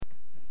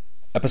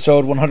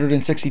Episode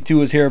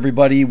 162 is here,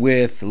 everybody,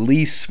 with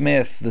Lee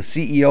Smith, the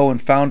CEO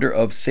and founder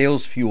of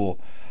SalesFuel,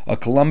 a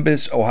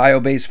Columbus,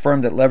 Ohio-based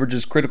firm that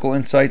leverages critical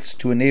insights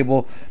to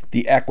enable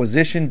the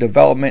acquisition,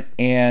 development,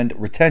 and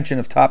retention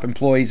of top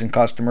employees and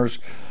customers.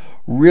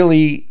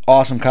 Really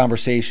awesome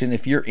conversation.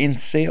 If you're in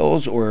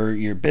sales or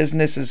your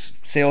business is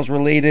sales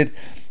related,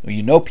 or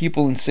you know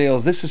people in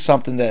sales, this is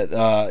something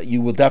that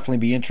you will definitely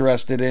be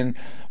interested in.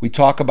 We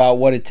talk about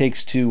what it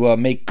takes to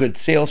make good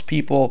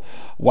salespeople,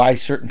 why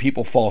certain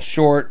people fall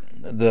short,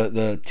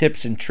 the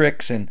tips and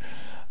tricks, and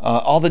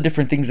all the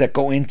different things that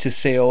go into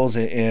sales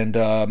and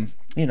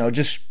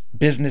just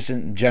business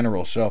in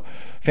general. So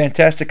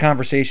fantastic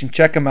conversation.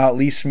 Check him out,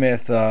 Lee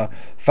Smith,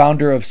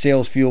 founder of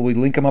SalesFuel. We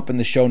link him up in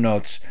the show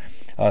notes.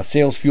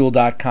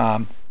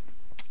 SalesFuel.com.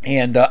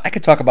 And I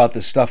could talk about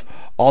this stuff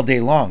all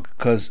day long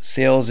because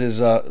sales is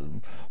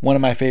one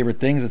of my favorite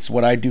things. It's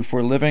what I do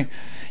for a living.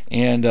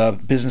 And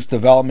business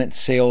development,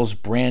 sales,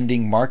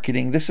 branding,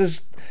 marketing.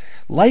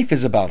 Life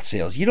is about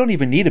sales. You don't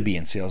even need to be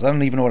in sales. I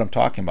don't even know what I'm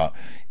talking about.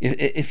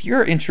 If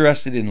you're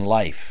interested in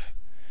life,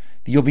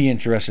 you'll be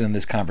interested in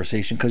this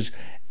conversation because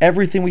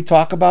everything we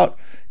talk about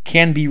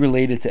can be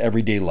related to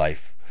everyday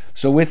life.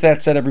 So with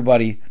that said,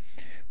 everybody,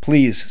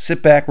 please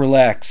sit back,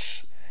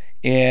 relax,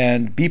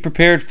 and be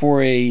prepared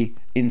for a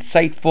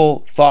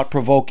insightful,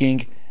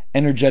 thought-provoking,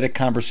 energetic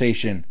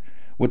conversation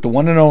with the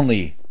one and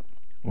only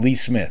Lee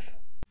Smith.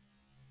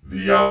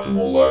 The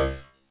Optimal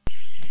Life.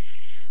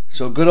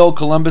 So good old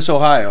Columbus,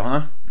 Ohio,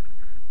 huh?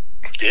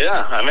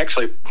 Yeah, I'm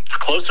actually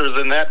closer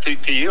than that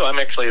to you. I'm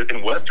actually in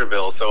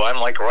Westerville, so I'm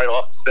like right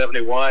off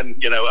 71, up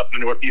in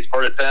the northeast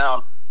part of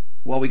town.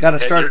 Well, we got to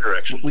start.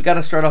 We got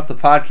to start off the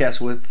podcast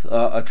with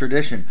a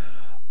tradition.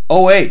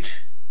 OH.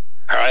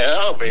 I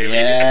know, baby.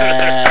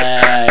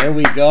 Yeah,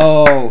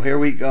 here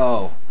we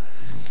go.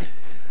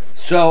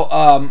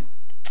 So,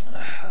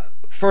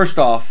 first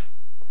off,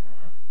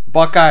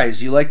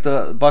 Buckeyes. You like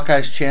the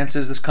Buckeyes'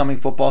 chances this coming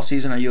football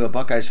season? Are you a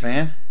Buckeyes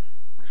fan?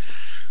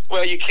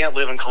 Well, you can't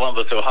live in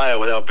Columbus, Ohio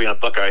without being a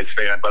Buckeyes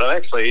fan. But I'm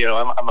actually,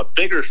 I'm a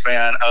bigger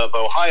fan of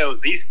Ohio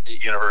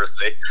State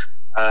University.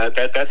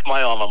 That's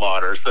my alma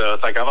mater. So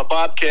it's like I'm a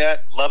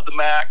Bobcat, love the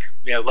MAC,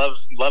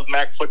 love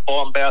MAC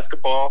football and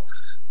basketball.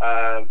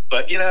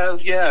 But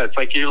it's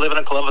like you're living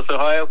in Columbus,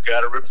 Ohio,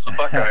 got to root for the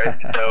Buckeyes.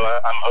 So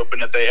I'm hoping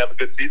that they have a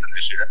good season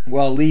this year.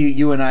 Well, Lee,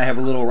 you and I have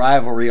a little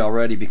rivalry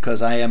already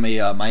because I am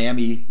a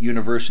Miami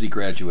University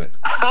graduate,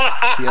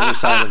 the other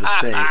side of the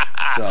state.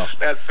 So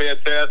that's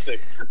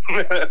fantastic.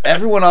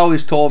 Everyone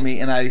always told me,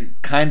 and I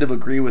kind of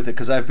agree with it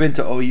because I've been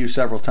to OU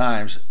several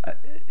times.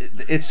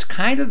 It's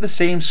kind of the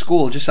same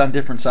school, just on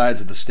different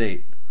sides of the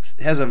state.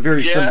 It has a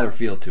very similar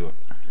feel to it.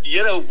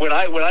 When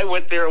I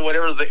went there or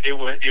whatever,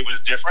 it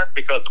was different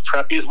because the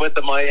preppies went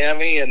to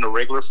Miami and the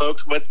regular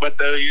folks went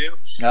to OU.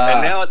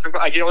 And now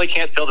I really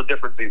can't tell the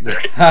difference these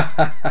days.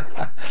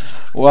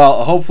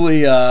 Well,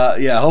 hopefully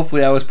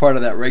I was part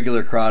of that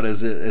regular crowd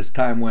as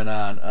time went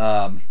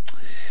on.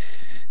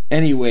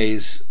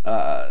 Anyways,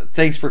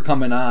 thanks for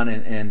coming on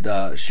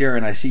and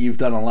sharing. I see you've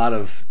done a lot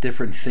of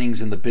different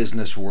things in the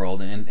business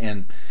world,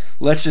 and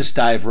let's just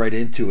dive right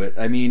into it.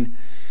 I mean,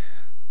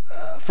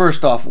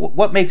 first off,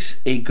 what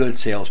makes a good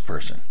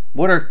salesperson?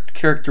 What are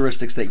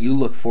characteristics that you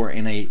look for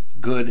in a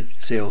good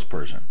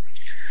salesperson?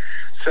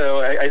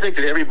 So I think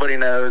that everybody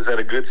knows that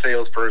a good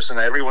salesperson,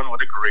 everyone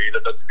would agree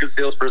that a good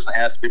salesperson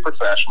has to be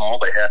professional.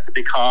 They have to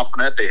be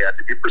confident. They have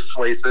to be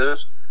persuasive.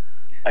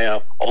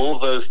 All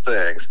of those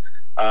things.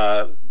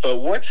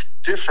 But what's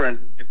different,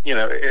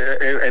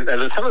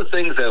 and some of the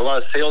things that a lot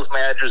of sales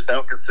managers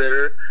don't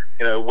consider,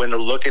 when they're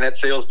looking at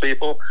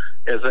salespeople,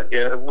 is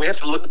that we have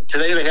to look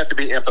today. They have to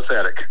be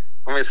empathetic.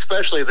 I mean,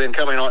 especially then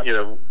coming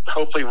on,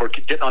 hopefully we're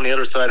getting on the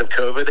other side of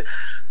COVID,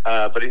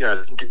 but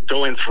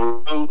going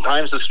through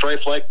times of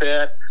strife like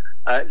that.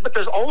 But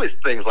there's always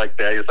things like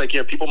that. It's like,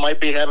 people might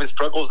be having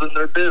struggles in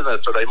their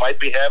business, or they might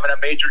be having a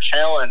major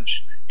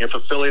challenge,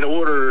 fulfilling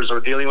orders or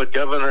dealing with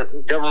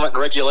government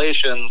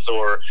regulations,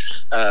 or,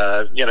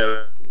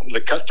 the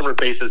customer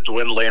base is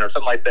dwindling or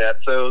something like that.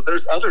 So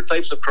there's other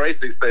types of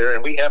crises there,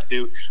 and we have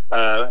to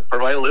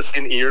provide a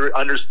listening ear,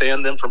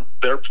 understand them from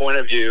their point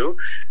of view,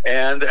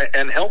 and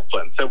help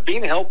them. So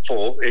being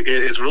helpful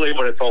is really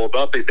what it's all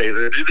about these days.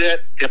 And do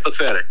that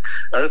empathetic.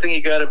 Another thing,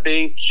 you got to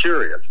be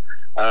curious,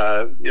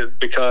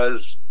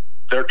 because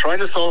they're trying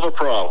to solve a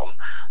problem.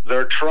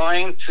 They're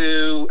trying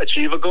to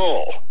achieve a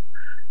goal.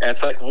 And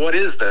it's like, what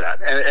is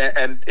that?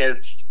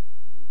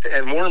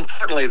 And more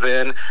importantly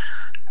then,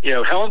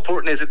 how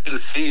important is it to the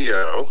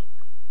CEO?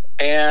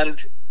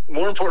 And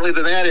more importantly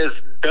than that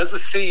is, does the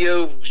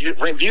CEO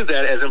view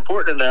that as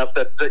important enough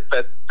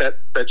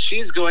that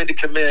she's going to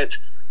commit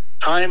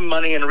time,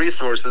 money, and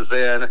resources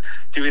then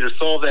to either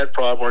solve that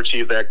problem or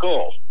achieve that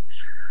goal?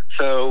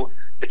 So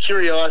the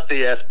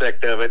curiosity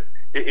aspect of it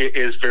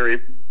is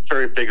very,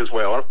 very big as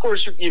well. And of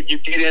course, you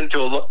get into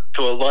a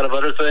lot of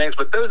other things,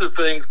 but those are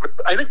things.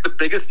 I think the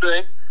biggest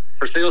thing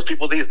for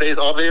salespeople these days,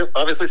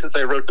 obviously, since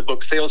I wrote the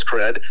book Sales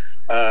Cred,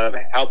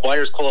 How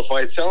Buyers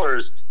Qualify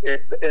Sellers,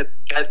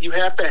 you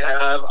have to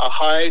have a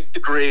high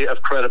degree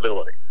of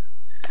credibility.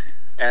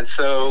 And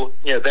so,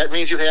 that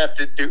means you have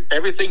to do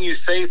everything you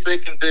say,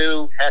 think, and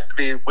do has to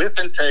be with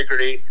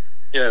integrity,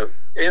 done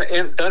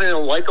in a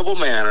likable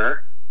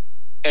manner,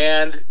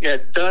 and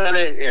done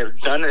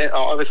in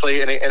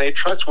obviously in a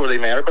trustworthy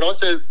manner. But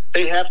also,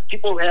 you have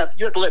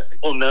to let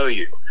people know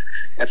you,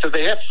 and so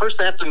they have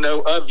to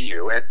know of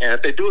you. And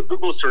if they do a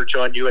Google search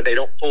on you and they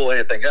don't pull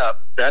anything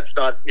up, that's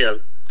not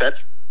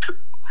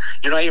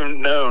you're not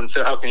even known.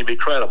 So how can you be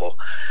credible?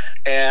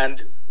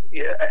 And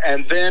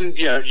then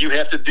you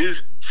have to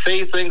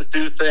say things,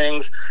 do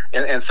things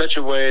in such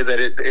a way that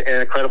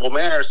in a credible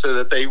manner, so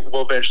that they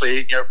will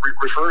eventually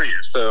refer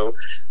you. So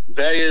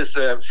that is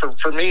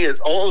for me, is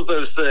all of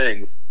those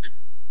things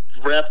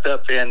wrapped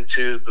up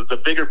into the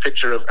bigger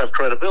picture of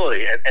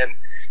credibility. And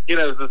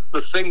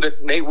the thing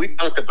that Nate, we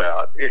talk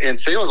about in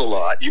sales a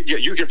lot, you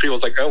hear people,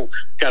 it's like, oh,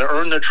 got to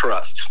earn their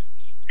trust,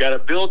 got to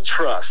build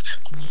trust.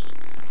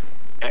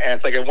 And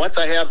it's like, and once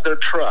I have their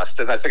trust,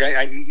 and I think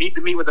I need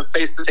to meet with them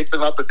face to take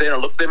them out to dinner,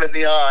 look them in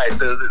the eye,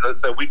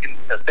 so we can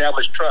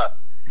establish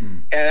trust.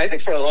 And I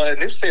think for a lot of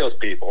new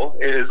salespeople,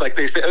 it is like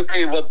they say,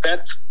 okay, well,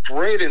 that's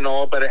great and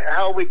all, but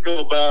how we go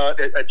about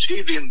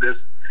achieving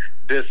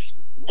this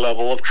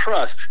level of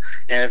trust?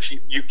 And if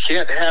you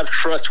can't have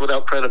trust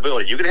without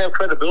credibility, you can have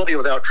credibility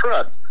without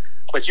trust,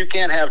 but you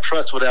can't have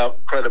trust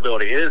without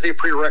credibility. It is a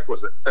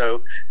prerequisite.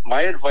 So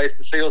my advice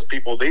to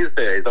salespeople these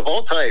days, of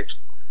all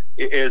types,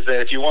 is that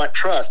if you want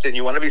trust and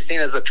you want to be seen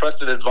as a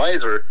trusted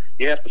advisor,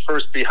 you have to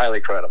first be highly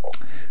credible.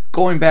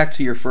 Going back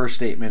to your first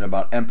statement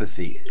about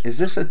empathy, is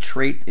this a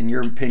trait, in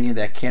your opinion,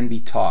 that can be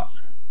taught?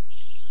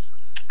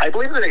 I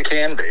believe that it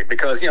can be,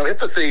 because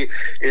empathy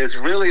is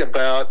really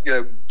about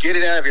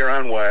getting out of your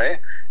own way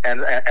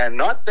and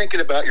not thinking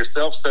about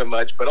yourself so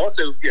much, but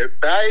also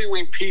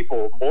valuing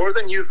people more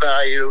than you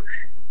value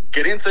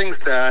getting things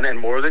done, and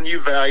more than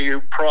you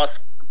value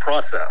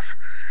process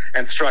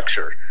and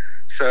structure.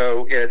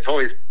 So it's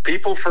always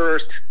people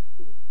first,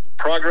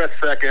 progress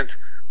second,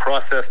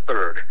 process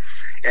third.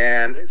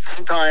 And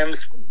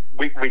sometimes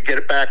we get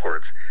it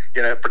backwards.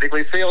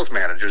 Particularly sales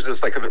managers,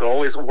 it's like they're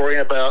always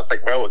worrying about,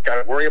 like, well, we've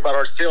got to worry about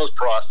our sales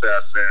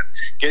process and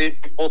getting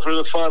people through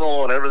the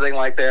funnel and everything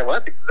like that. Well,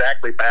 that's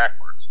exactly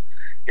backwards.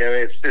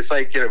 It's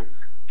like,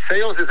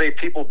 sales is a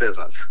people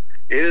business.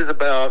 It is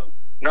about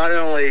not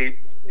only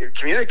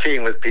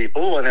communicating with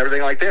people and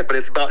everything like that, but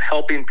it's about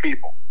helping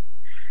people.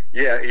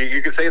 Yeah,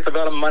 you can say it's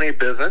about a money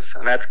business,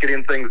 and that's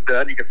getting things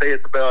done. You can say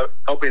it's about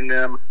helping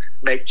them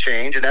make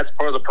change, and that's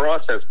part of the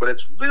process. But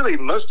it's really,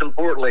 most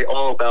importantly,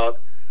 all about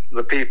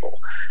the people.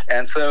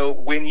 And so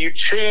when you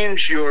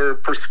change your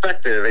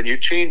perspective and you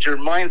change your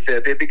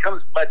mindset, it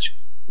becomes much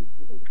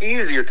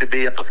easier to be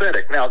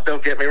empathetic. Now,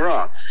 don't get me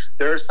wrong.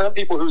 There are some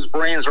people whose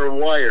brains are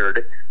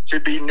wired to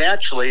be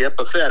naturally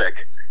empathetic,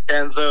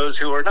 and those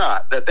who are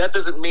not. That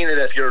doesn't mean that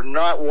if you're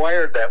not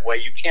wired that way,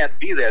 you can't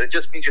be that. It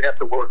just means you have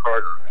to work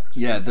harder.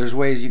 Yeah, there's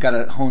ways you got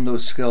to hone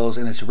those skills,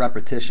 and it's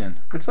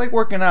repetition. It's like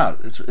working out.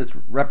 It's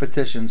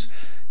repetitions,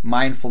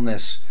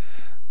 mindfulness,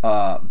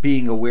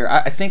 being aware.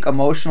 I think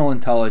emotional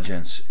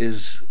intelligence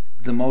is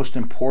the most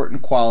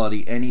important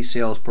quality any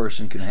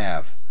salesperson can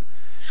have.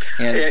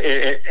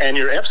 And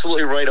you're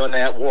absolutely right on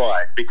that.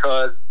 Why?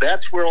 Because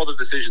that's where all the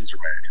decisions are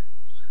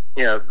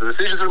made. The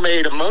decisions are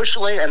made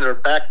emotionally, and they're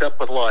backed up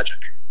with logic.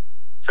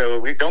 So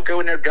we don't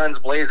go in there guns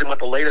blazing with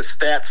the latest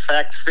stats,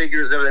 facts,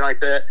 figures, everything like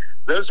that.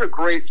 Those are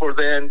great for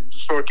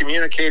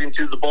communicating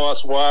to the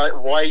boss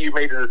why you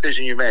made the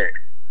decision you made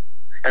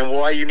and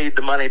why you need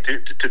the money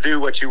to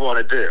do what you want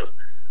to do.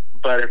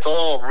 But it's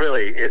all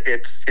really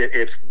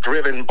it's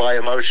driven by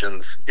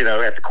emotions,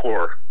 at the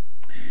core.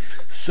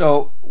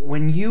 So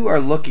when you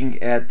are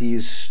looking at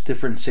these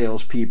different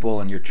salespeople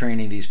and you're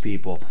training these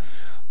people,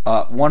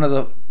 one of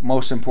the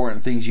most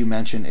important things you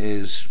mentioned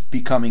is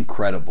becoming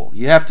credible.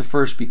 You have to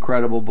first be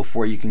credible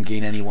before you can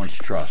gain anyone's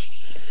trust.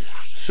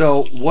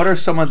 So what are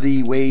some of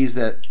the ways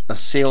that a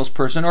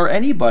salesperson, or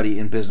anybody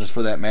in business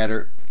for that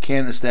matter,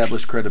 can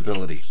establish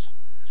credibility?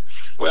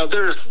 Well,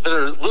 there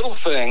are little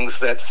things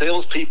that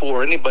salespeople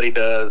or anybody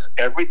does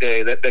every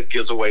day that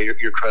gives away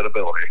your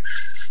credibility.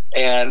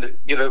 And,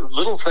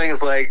 little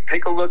things like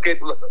take a look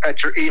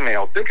at your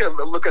email.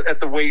 Look at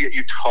the way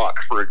you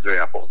talk, for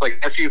example. It's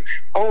like if you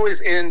always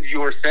end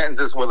your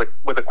sentences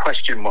with a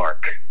question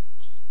mark.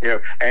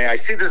 And I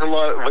see this a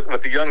lot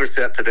with the younger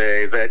set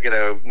today,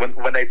 that,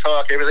 when they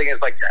talk, everything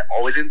is like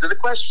always ends in a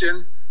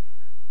question.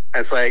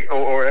 And it's like,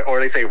 or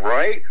they say,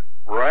 right,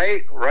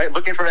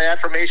 looking for an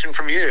affirmation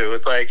from you.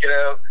 It's like,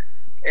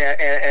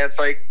 and it's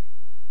like,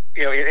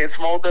 in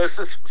small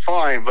doses,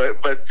 fine,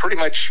 but pretty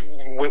much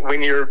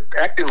when you're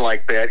acting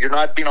like that, you're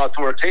not being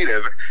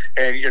authoritative,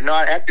 and you're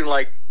not acting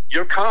like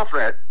you're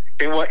confident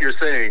in what you're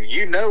saying.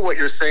 You know what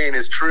you're saying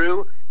is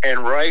true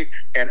and right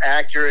and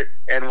accurate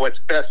and what's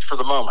best for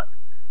the moment.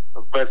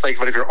 But it's like,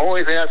 but if you're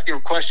always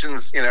asking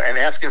questions, and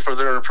asking for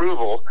their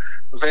approval,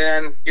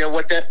 then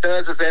what that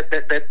does is that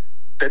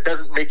that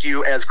doesn't make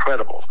you as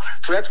credible.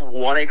 So that's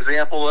one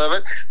example of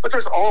it. But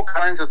there's all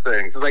kinds of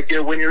things. It's like,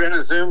 when you're in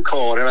a Zoom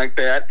call and like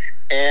that,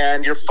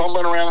 and you're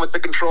fumbling around with the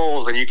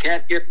controls and you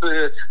can't get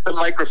the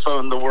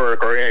microphone to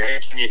work, or, hey,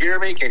 can you hear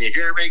me? Can you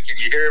hear me? Can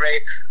you hear me?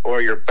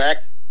 Or your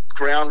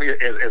background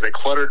is a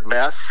cluttered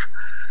mess.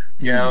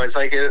 It's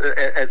like,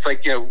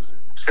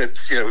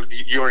 since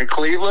you're in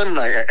Cleveland,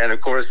 and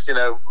of course,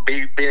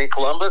 me being in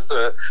Columbus,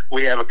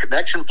 we have a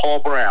connection. Paul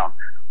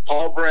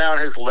Brown,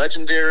 who's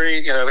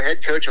legendary,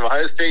 head coach of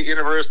Ohio State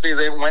University.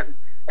 They went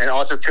and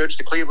also coached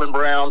the Cleveland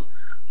Browns.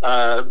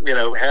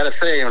 Had a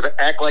saying, it was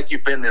act like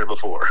you've been there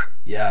before.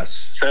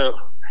 Yes. So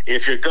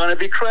if you're going to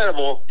be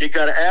credible, you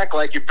got to act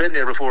like you've been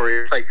there before.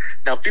 It's like,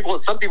 now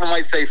some people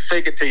might say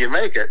fake it till you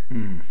make it.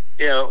 And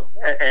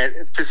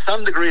to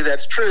some degree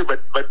that's true,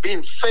 but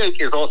being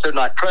fake is also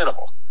not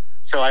credible.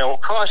 So I will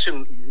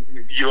caution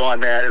you on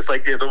that. It's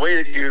like the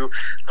way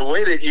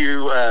that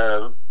you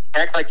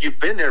act like you've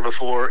been there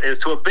before is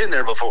to have been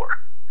there before.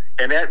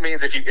 And that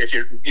means if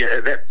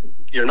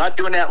you're not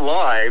doing that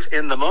live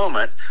in the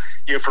moment,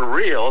 you're for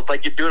real. It's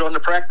like you do it on the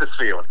practice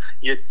field.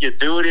 You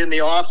do it in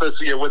the office,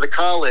 with a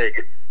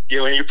colleague,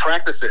 and you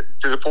practice it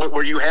to the point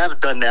where you have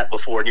done that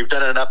before, and you've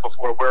done it enough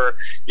before where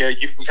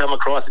you can come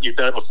across it. You've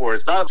done it before.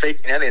 It's not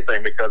faking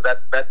anything, because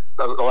that's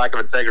a lack of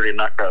integrity and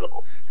not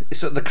credible.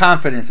 So the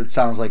confidence, it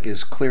sounds like,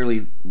 is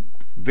clearly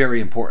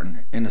very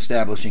important in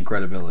establishing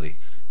credibility.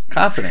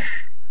 Confident.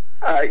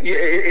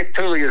 It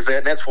totally is that,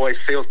 and that's why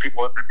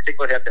salespeople in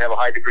particular have to have a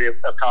high degree of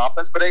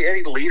confidence, but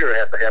any leader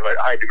has to have a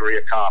high degree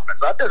of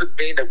confidence. That doesn't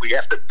mean that we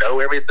have to know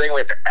everything, we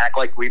have to act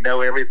like we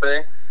know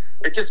everything.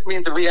 It just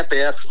means that we have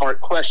to ask smart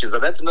questions,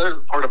 and that's another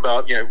part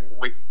about,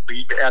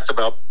 we asked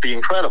about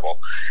being credible.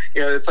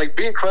 It's like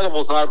being credible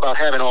is not about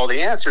having all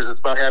the answers,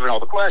 it's about having all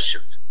the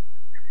questions.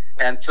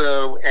 And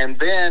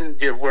then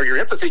where your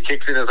empathy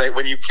kicks in is like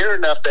when you care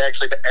enough to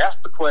actually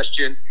ask the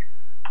question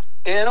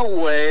in a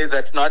way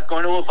that's not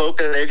going to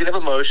evoke a negative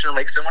emotion or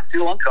make someone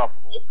feel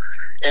uncomfortable,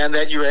 and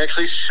that you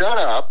actually shut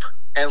up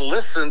and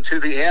listen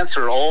to the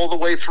answer all the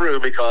way through,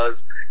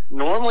 because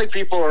normally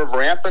people are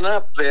ramping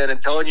up then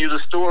and telling you the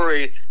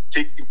story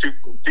to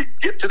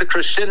get to the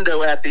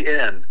crescendo at the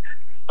end.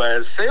 But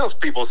as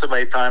salespeople, so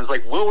many times,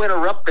 like, we'll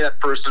interrupt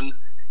that person,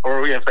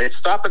 or if they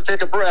stop and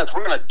take a breath,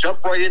 we're going to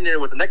jump right in there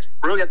with the next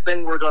brilliant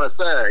thing we're going to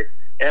say,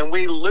 and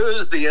we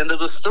lose the end of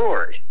the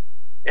story.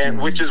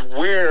 And which is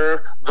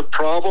where the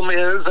problem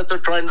is that they're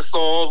trying to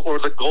solve, or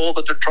the goal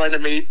that they're trying to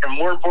meet, and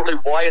more importantly,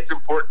 why it's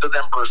important to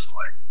them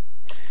personally.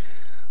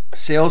 A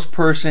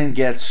salesperson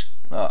gets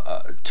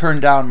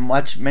turned down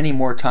many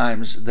more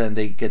times than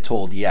they get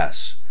told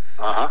yes.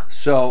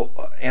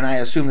 So, and I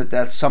assume that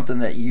that's something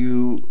that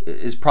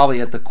is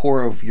probably at the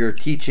core of your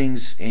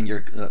teachings and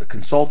your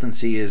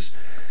consultancy, is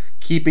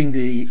keeping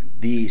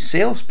the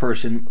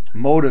salesperson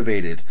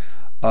motivated,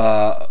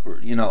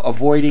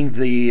 avoiding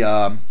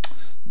the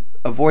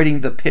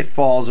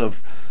pitfalls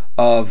of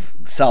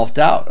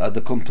self-doubt,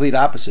 the complete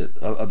opposite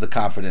of the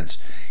confidence,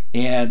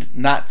 and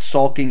not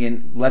sulking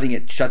and letting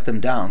it shut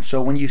them down.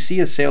 So when you see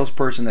a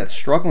salesperson that's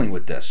struggling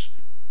with this,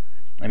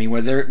 I mean,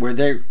 where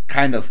they're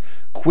kind of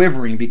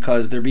quivering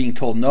because they're being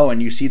told no,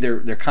 and you see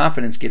their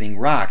confidence getting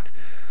rocked,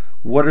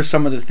 what are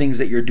some of the things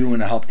that you're doing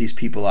to help these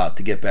people out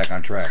to get back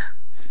on track?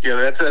 Yeah,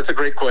 that's a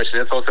great question.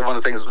 That's also one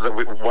of the things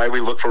why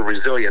we look for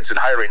resilience in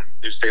hiring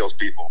new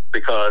salespeople,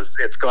 because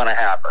it's going to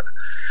happen.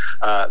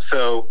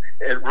 So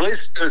it really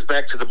goes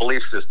back to the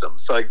belief system.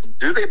 So, like,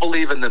 do they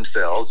believe in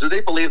themselves? Do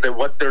they believe that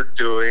what they're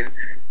doing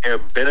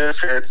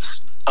benefits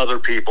other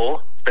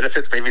people,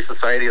 benefits maybe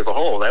society as a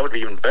whole? That would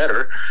be even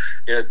better.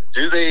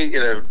 Do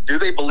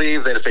they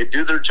believe that if they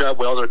do their job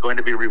well, they're going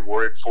to be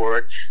rewarded for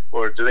it,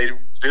 or do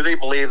they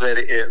believe that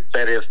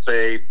if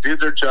they do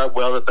their job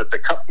well, that the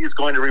company is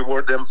going to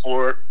reward them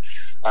for it?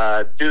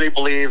 Do they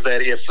believe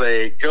that if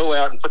they go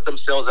out and put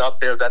themselves out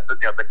there, that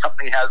the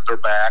company has their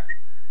back?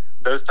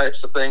 Those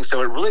types of things.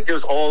 So it really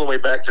goes all the way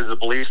back to the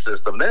belief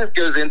system. Then it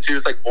goes into,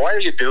 it's like, why are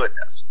you doing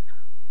this?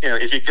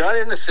 If you got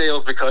into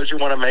sales because you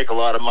want to make a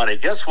lot of money,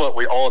 guess what?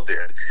 We all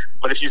did.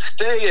 But if you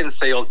stay in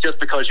sales just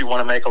because you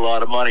want to make a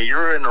lot of money,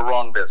 you're in the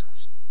wrong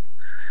business.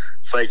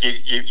 It's like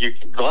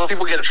a lot of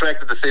people get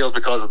attracted to sales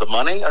because of the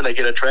money, or they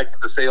get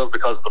attracted to sales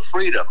because of the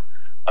freedom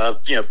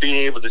of being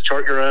able to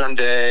chart your own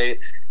day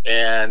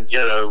and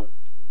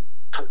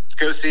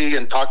go see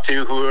and talk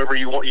to whoever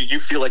you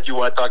feel like you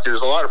want to talk to.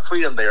 There's a lot of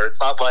freedom there. It's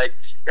not like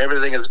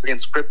everything is being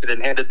scripted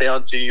and handed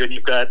down to you, and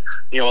you've got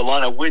a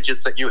line of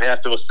widgets that you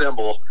have to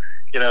assemble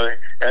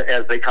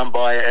as they come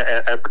by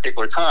at a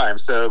particular time.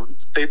 So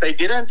they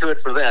get into it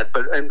for that.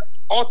 And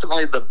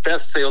ultimately, the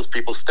best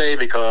salespeople stay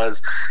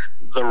because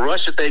the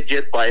rush that they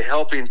get by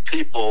helping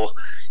people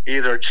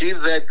either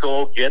achieve that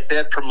goal, get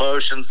that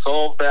promotion,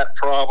 solve that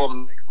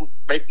problem,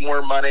 make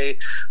more money,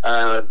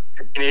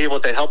 being able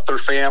to help their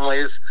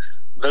families,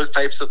 those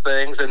types of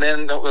things. And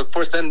then, of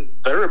course, then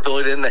their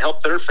ability then to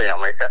help their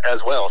family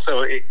as well.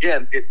 So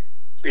again,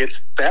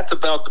 that's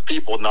about the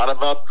people, not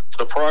about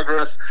the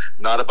progress,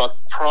 not about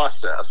the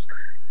process.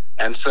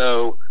 And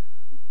so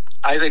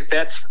I think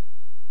that's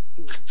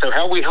So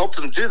how we help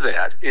them do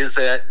that is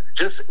that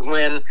just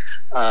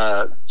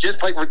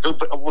like we're going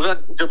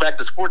to go back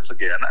to sports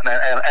again, and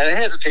I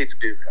hesitate to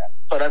do that,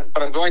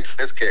 but I'm going to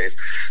this case.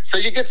 So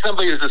you get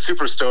somebody who's a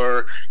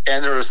superstar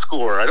and they're a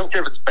scorer. I don't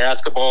care if it's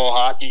basketball,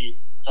 hockey,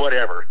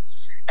 whatever,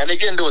 and they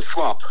get into a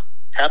slump.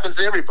 Happens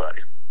to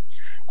everybody.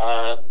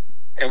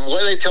 And what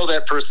do they tell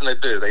that person to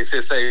do? They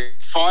say,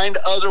 find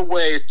other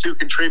ways to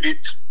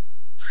contribute.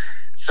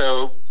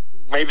 So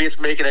maybe it's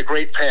making a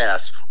great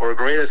pass or a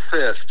great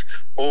assist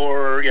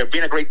or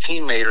being a great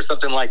teammate or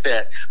something like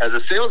that. As a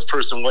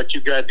salesperson, what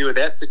you got to do in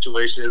that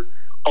situation is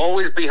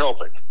always be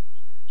helping.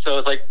 So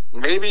it's like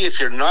maybe if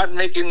you're not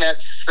making that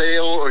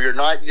sale or you're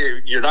not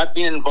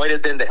being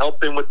invited then to help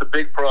them with the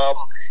big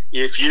problem,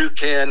 if you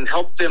can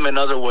help them in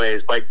other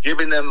ways by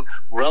giving them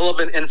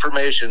relevant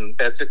information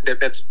that's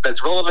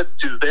relevant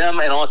to them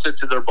and also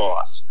to their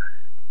boss,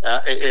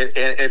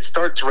 it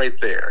starts right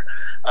there.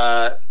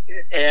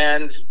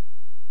 And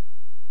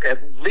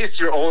at least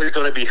you're always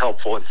going to be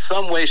helpful in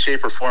some way,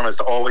 shape, or form, is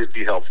to always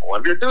be helpful.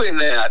 If you're doing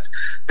that,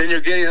 then you're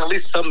getting at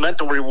least some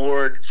mental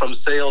reward from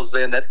sales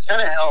then that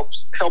kind of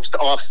helps to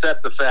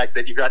offset the fact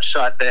that you got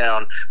shot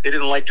down. They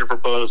didn't like your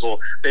proposal.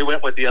 They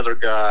went with the other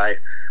guy,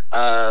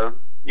 and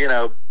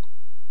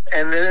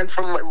then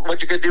from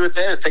what you could do with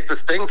that is take the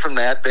sting from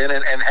that then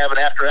and have an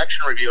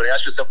after-action review and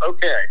ask yourself,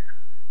 okay,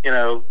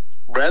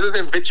 rather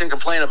than bitch and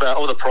complain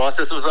about, the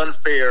process was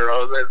unfair,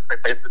 or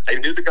they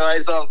knew the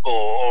guy's uncle,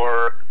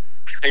 or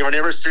they were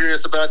never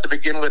serious about it to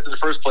begin with in the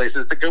first place,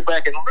 is to go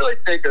back and really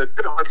take a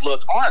good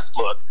honest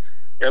look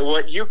at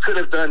what you could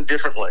have done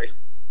differently,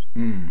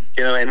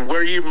 and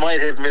where you might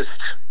have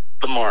missed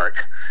the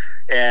mark,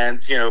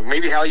 and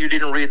maybe how you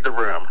didn't read the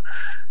room,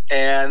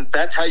 and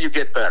that's how you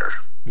get better.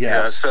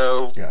 Yes.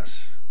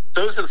 Yes.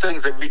 Those are the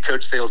things that we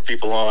coach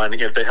salespeople on,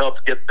 to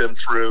help get them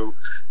through,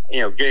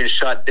 getting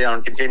shot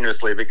down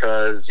continuously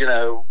because it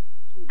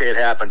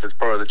happens. It's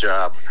part of the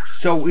job.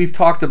 So we've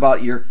talked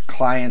about your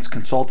client's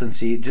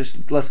consultancy.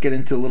 Just let's get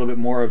into a little bit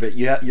more of it.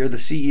 You're the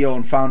CEO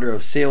and founder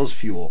of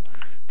SalesFuel.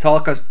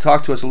 Talk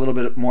to us a little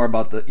bit more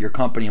about your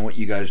company and what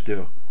you guys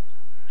do.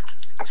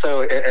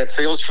 So at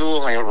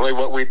SalesFuel, really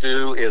what we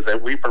do is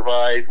that we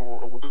provide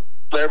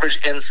leverage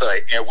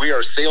insight. We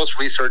are a sales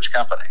research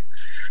company.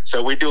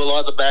 So we do a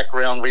lot of the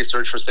background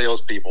research for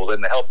salespeople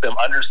and to help them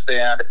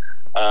understand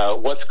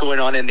what's going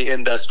on in the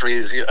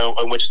industries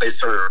in which they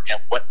serve.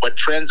 What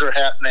trends are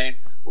happening,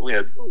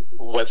 what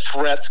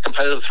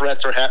competitive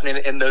threats are happening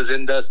in those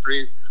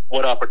industries,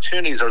 what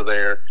opportunities are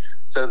there,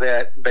 so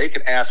that they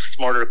can ask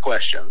smarter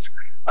questions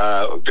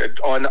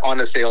on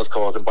the sales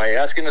calls. And by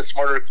asking the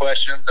smarter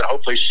questions and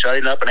hopefully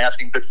shutting up and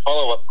asking good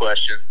follow-up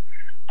questions,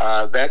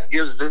 that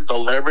gives them the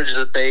leverage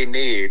that they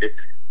need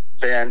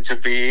then to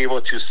be able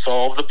to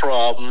solve the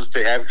problems,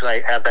 to have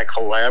that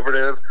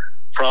collaborative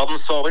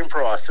problem-solving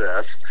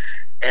process,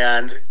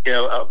 and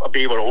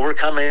be able to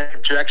overcome any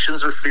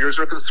objections or fears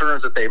or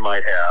concerns that they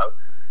might have,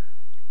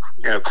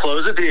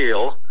 close a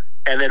deal,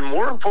 and then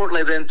more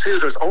importantly then too,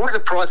 there's always a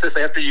process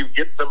after you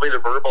get somebody to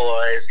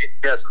verbalize,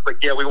 yes, it's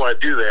like, yeah, we want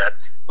to do that.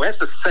 Well, that's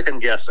the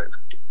second guessing.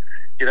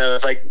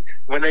 It's like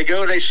when they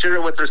go and they share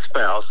it with their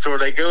spouse, or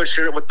they go and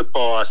share it with the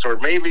boss, or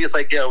maybe it's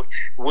like,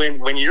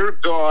 when you're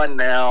gone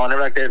now and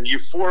everything like that, and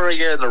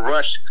euphoria and the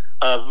rush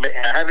of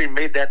having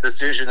made that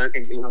decision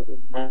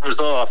wears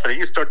off, and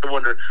you start to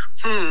wonder,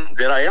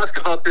 did I ask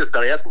about this?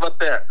 Did I ask about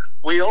that?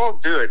 We all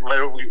do it,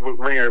 whether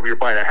when you're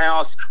buying a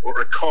house or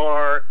a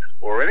car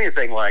or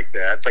anything like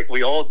that. It's like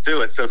we all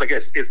do it. So it's like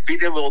it's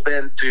being able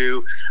then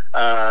to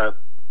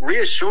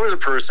reassure the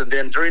person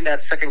then during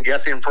that second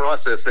guessing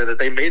process that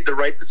they made the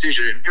right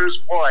decision. And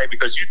here's why,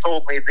 because you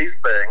told me these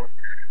things.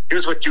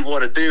 Here's what you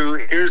want to do.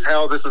 Here's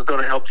how this is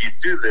going to help you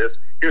do this.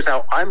 Here's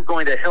how I'm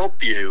going to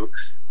help you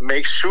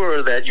make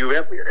sure that you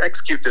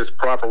execute this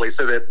properly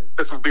so that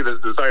this will be the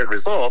desired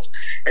result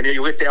and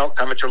you get the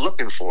outcome that you're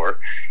looking for.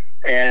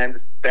 And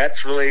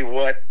that's really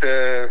what's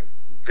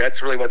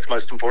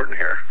most important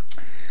here.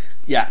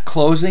 Yeah,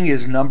 closing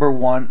is number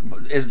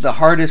one, is the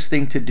hardest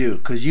thing to do,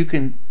 because you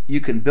can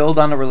build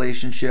on a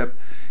relationship.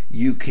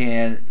 You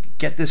can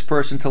get this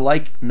person to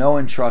like, know,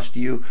 and trust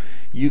you.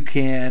 You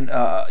can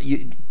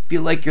you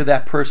feel like you're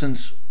that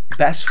person's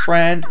best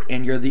friend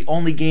and you're the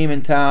only game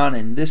in town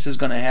and this is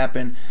going to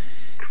happen.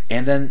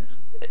 And then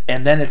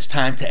it's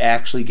time to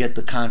actually get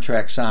the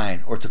contract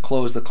signed or to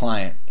close the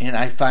client. And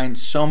I find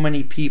so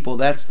many people,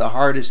 that's the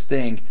hardest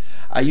thing.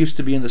 I used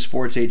to be in the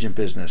sports agent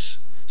business,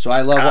 so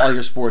I love all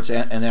your sports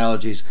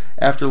analogies.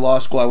 After law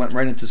school, I went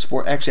right into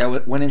sport. Actually, I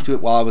went into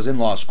it while I was in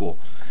law school.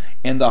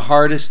 And the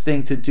hardest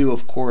thing to do,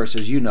 of course,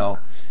 as you know,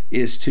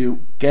 is to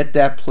get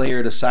that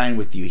player to sign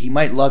with you. He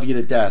might love you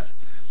to death,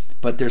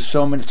 but there's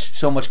so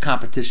much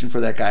competition for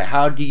that guy.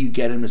 How do you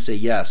get him to say,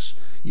 yes,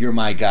 you're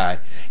my guy?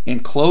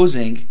 And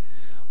closing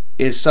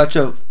is such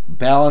a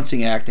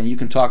balancing act, and you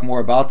can talk more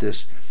about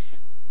this,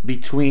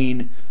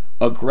 between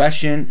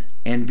aggression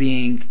and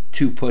being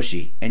too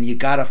pushy. And you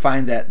got to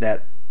find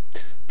that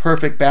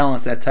perfect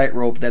balance, that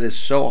tightrope that is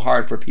so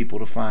hard for people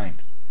to find.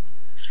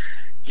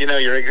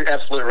 you're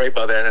absolutely right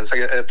about that. And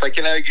it's like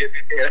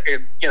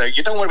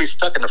you don't want to be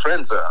stuck in the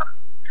friend zone.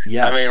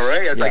 Yes. I mean,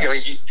 right? It's like, I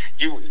mean,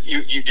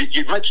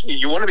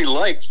 you want to be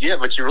liked, yeah,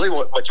 but you really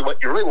want what you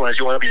really want is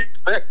you want to be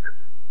respected.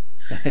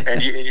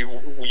 And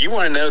you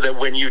want to know that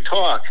when you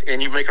talk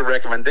and you make a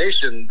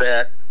recommendation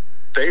that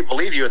they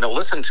believe you and they'll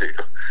listen to you.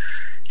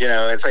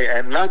 It's like,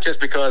 and not just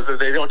because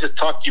they don't just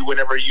talk to you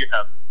whenever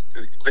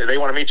they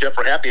want to meet you up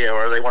for happy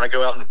hour, or they want to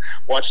go out and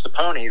watch the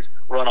ponies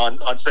run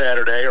on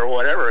Saturday or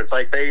whatever. It's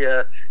like they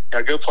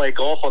go play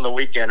golf on the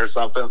weekend or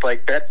something. It's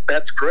like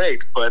that's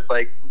great, but it's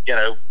like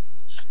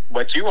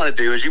what you want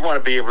to do is you want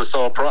to be able to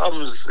solve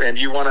problems, and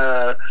you want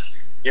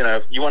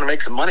to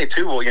make some money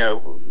too,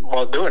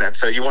 while doing it.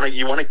 So you want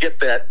to get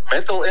that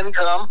mental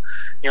income,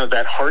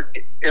 that heart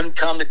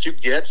income that you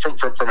get from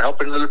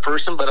helping another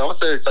person, but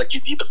also it's like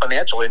you need the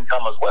financial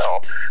income as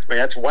well. I mean,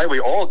 that's why we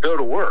all go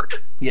to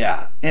work.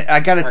 Yeah, I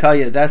got to tell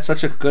you, that's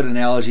such a good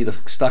analogy. The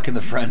stuck in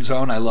the friend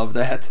zone. I love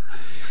that.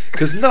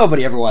 Because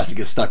nobody ever wants to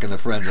get stuck in the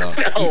friend zone.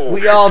 No.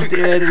 We all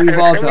did. We've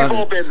all done We've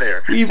all been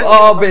there. We've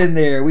all been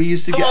there. We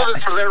used to Some of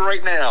us are there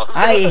right now.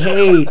 I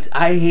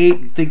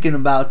hate thinking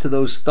about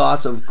those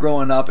thoughts of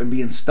growing up and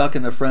being stuck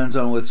in the friend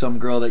zone with some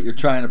girl that you're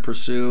trying to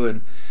pursue,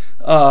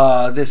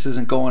 and this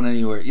isn't going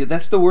anywhere. Yeah,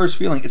 that's the worst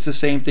feeling. It's the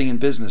same thing in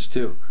business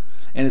too,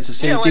 and it's the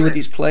same thing with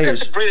these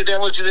players. That's a great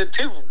analogy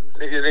too,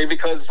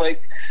 because it's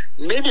like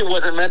maybe it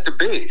wasn't meant to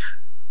be.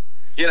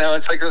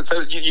 It's like, so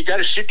you got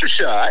to shoot your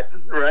shot,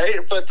 right?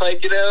 But it's like,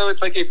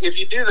 it's like if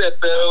you do that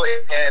though,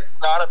 and it's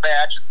not a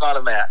match, it's not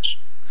a match.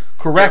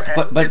 Correct,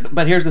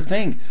 but here's the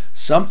thing: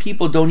 some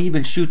people don't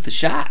even shoot the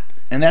shot,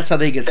 and that's how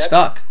they get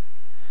stuck.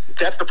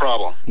 That's the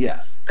problem.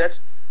 Yeah,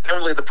 that's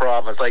totally the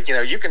problem. It's like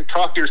you can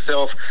talk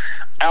yourself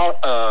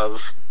out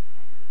of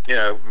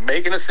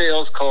making a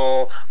sales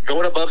call,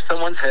 going above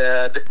someone's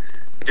head,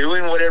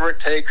 doing whatever it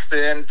takes,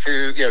 then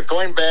to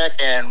going back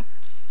and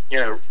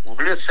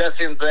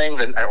reassessing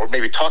things, or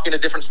maybe talking to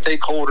different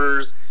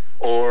stakeholders,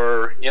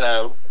 or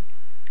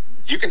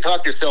you can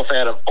talk yourself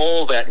out of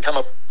all that and come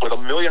up with a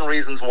million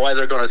reasons why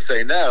they're going to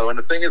say no. And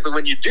the thing is that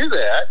when you do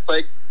that, it's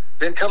like,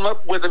 then come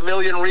up with a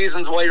million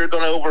reasons why you're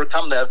going to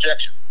overcome that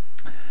objection.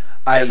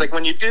 It's like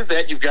when you do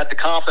that, you've got the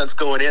confidence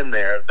going in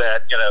there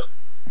that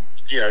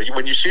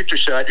when you shoot your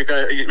shot,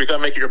 you're gonna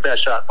make it your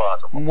best shot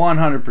possible.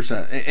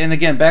 100%. And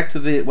again, back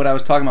to what I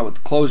was talking about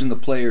with closing the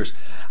players.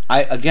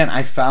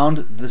 I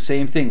found the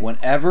same thing.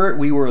 Whenever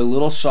we were a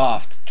little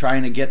soft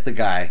trying to get the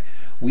guy,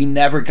 we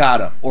never got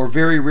him, or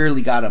very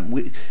rarely got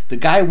him. The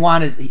guy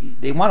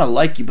they want to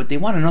like you, but they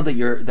want to know that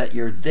you're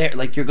there,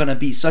 like you're going to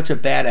be such a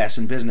badass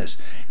in business.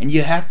 And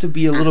you have to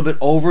be a little bit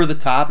over the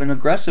top and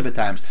aggressive at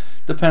times.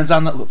 Depends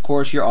on, of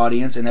course, your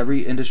audience, and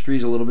every industry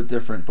is a little bit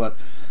different. But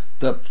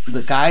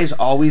the guys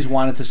always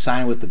wanted to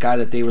sign with the guy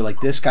that they were like,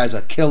 this guy's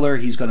a killer.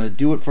 He's going to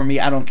do it for me.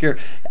 I don't care.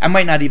 I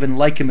might not even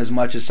like him as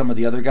much as some of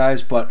the other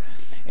guys, but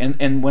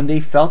and when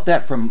they felt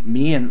that from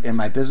me and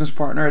my business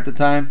partner at the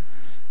time,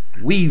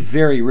 we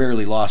very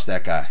rarely lost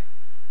that guy.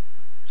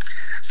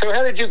 So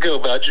how did you go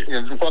about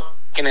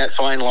walking that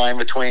fine line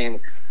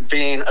between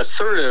being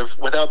assertive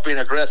without being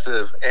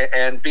aggressive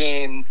and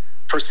being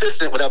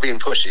persistent without being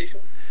pushy?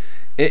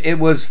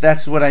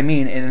 That's what I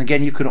mean. And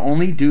again, you could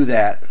only do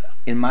that,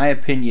 in my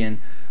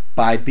opinion,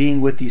 by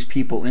being with these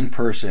people in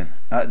person.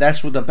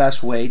 That's the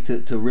best way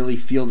to really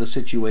feel the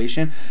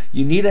situation.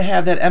 You need to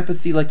have that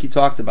empathy like you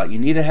talked about. You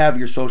need to have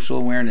your social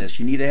awareness.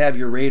 You need to have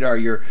your radar,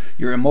 your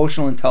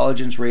emotional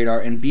intelligence radar,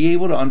 and be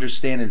able to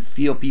understand and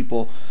feel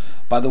people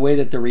by the way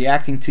that they're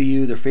reacting to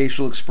you, their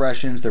facial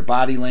expressions, their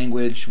body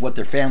language, what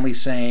their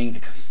family's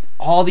saying,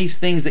 all these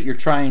things that you're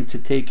trying to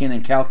take in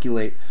and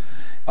calculate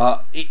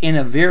in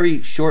a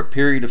very short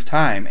period of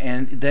time.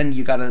 And then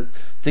you got to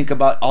think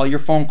about all your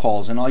phone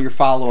calls and all your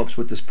follow-ups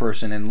with this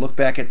person, and look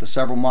back at the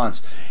several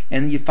months,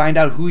 and you find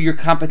out who your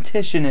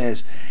competition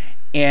is.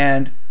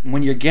 And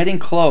when you're getting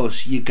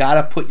close, you got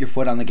to put your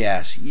foot on the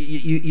gas.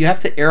 You have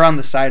to err on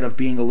the side of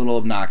being a little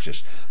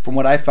obnoxious, from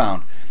what I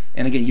found.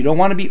 And again, you don't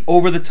want to be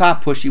over the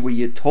top pushy where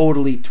you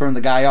totally turn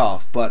the guy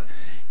off. But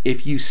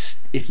if you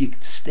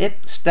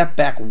step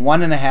back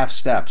 1.5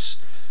 steps,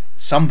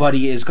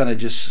 somebody is going to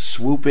just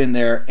swoop in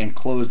there and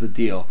close the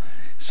deal.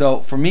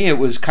 So for me, it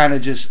was kind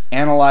of just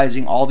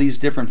analyzing all these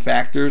different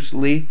factors,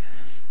 Lee.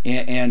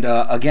 And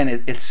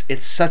again,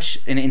 it's such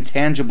an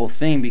intangible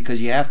thing,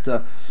 because you have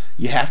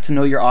to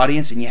know your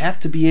audience, and you have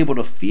to be able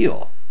to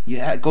feel.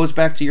 It goes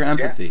back to your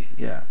empathy.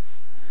 Yeah.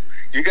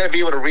 You got to be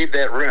able to read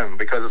that room,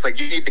 because it's like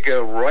you need to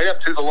go right up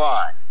to the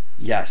line.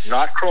 Yes.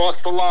 Not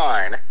cross the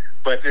line,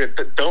 but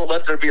don't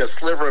let there be a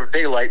sliver of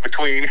daylight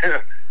between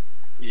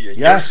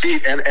your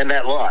feet and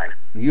that line.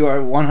 You are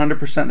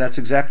 100%. That's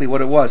exactly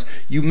what it was.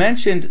 You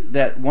mentioned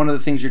that one of the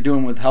things you're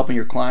doing with helping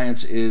your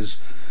clients is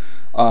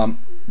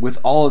with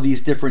all of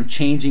these different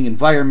changing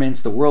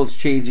environments, the world's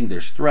changing,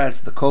 there's threats,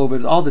 the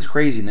COVID, all this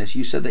craziness.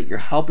 You said that you're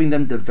helping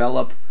them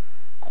develop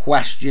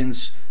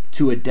questions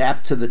to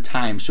adapt to the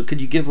time. So could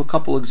you give a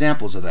couple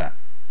examples of that?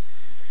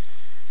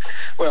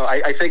 Well,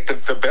 I think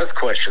that the best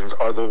questions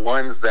are the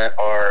ones that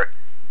are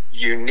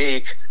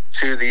unique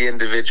to the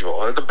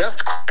individual. The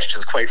best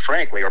questions, quite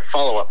frankly, are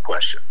follow-up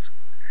questions.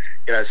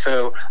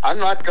 So I'm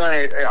not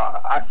going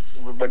to,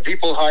 when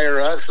people hire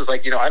us, it's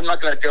like, I'm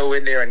not going to go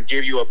in there and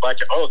give you a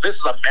bunch of, this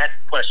is a magic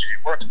question.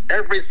 It works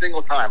every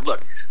single time.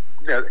 Look,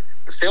 the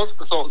sales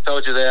consultant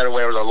tells you that or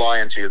whatever, they're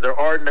lying to you. There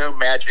are no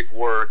magic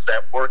words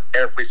that work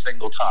every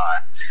single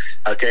time,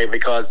 okay,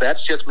 because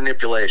that's just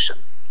manipulation.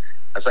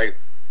 It's like,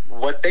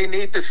 what they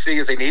need to see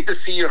is they need to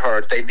see your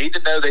heart. They need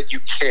to know that you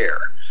care.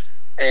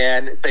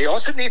 And they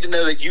also need to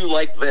know that you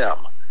like them,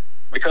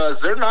 because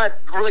they're not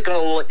really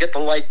going to get to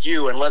like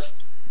you unless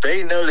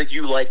they know that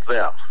you like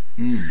them.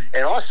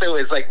 And also,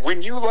 it's like,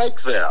 when you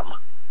like them,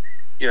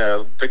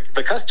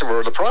 the customer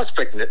or the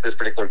prospect in this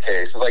particular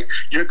case, is like,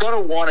 you're going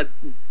to want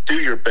to do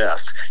your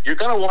best. You're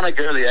going to want to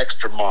go the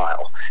extra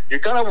mile. You're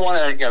going to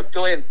want to,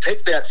 go ahead and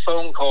take that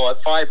phone call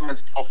at 5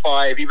 minutes till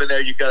 5, even though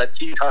you've got a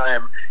tea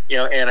time,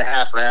 and a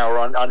half an hour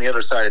on the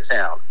other side of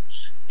town,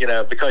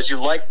 because you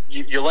like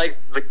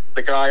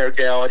the guy or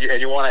gal, and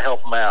you want to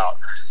help them out.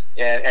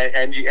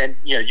 And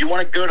you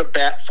want to go to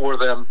bat for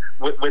them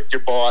with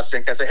your boss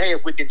and say, hey,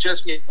 if we can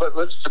just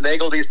let's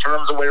finagle these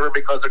terms or whatever,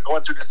 because they're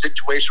going through this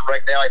situation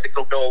right now. I think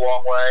it'll go a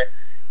long way,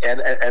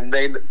 and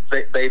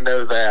they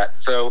know that.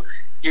 So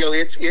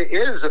it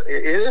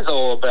is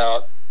all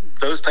about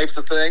those types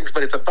of things,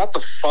 but it's about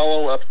the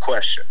follow-up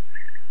question.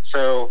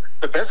 So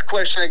the best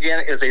question,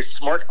 again, is a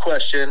smart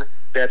question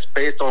that's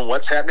based on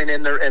what's happening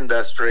in their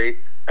industry.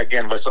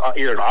 Again, what's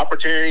either an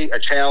opportunity, a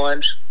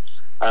challenge,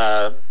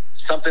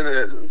 something,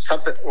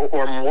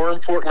 or more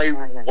importantly,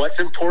 what's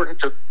important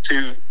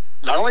to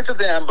not only to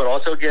them, but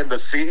also, again, the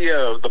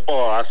CEO, the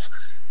boss,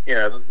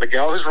 the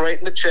gal who's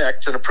writing the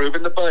checks and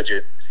approving the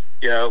budget.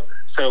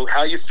 So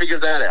how you figure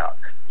that out?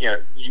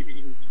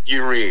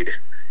 You read,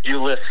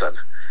 you listen.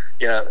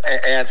 And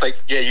it's like,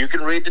 you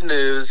can read the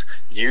news,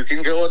 you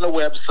can go on the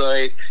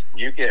website,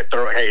 you can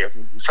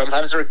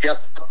sometimes there are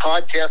guest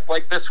podcasts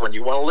like this one,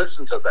 you want to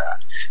listen to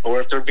that,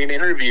 or if they're being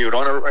interviewed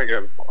on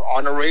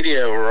a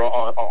radio or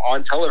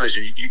on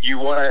television, you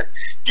want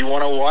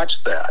to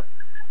watch that.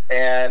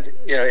 And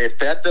if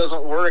that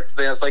doesn't work,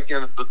 then it's like,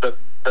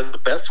 the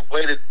best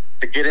way to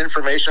get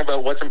information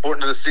about what's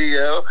important to the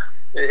CEO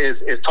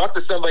is talk to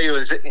somebody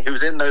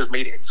who's in those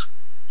meetings.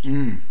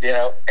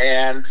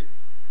 And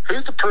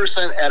who's the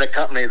person at a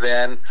company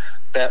then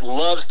that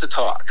loves to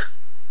talk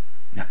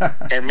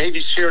and maybe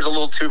shares a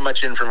little too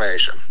much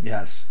information?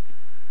 Yes.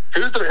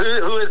 Who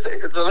is?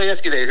 Let me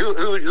ask you, Dave.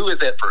 Who is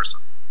that person?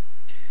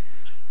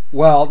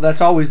 Well,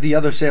 that's always the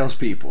other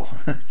salespeople.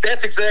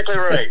 That's exactly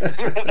right.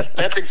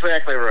 That's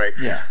exactly right.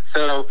 Yeah.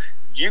 So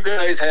you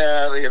guys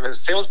have a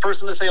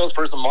salesperson to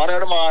salesperson, motto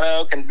to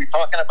motto, can be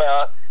talking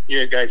about.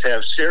 You guys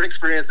have shared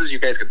experiences. You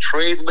guys can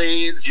trade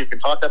leads. You can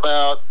talk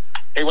about,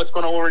 hey, what's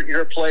going on at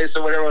your place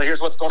or whatever.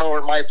 Here's what's going on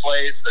at my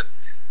place.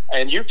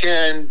 And you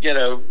can,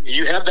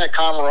 you have that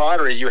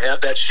camaraderie. You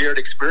have that shared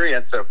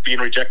experience of being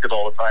rejected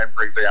all the time,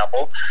 for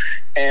example.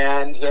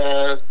 And,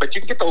 but you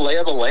can get the lay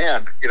of the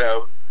land,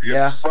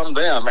 from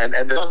them.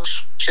 And they'll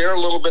share a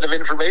little bit of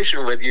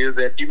information with you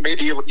that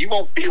you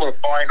won't be able to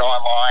find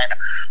online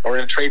or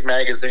in trade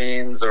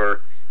magazines or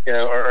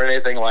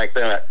anything like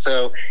that.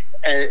 So,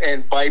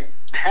 and by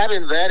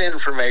having that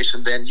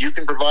information, then you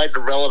can provide the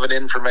relevant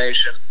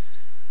information,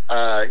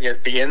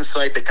 the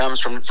insight that comes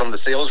from the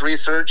sales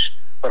research,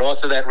 but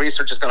also that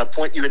research is going to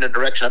point you in the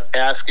direction of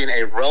asking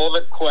a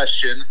relevant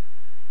question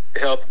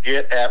to help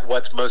get at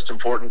what's most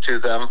important to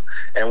them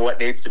and what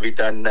needs to be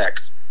done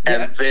next.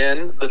 Yeah. And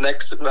then the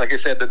next, like I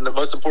said, the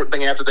most important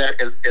thing after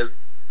that is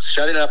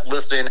shutting up,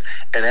 listening,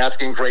 and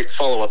asking great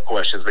follow-up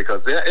questions,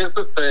 because that is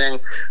the thing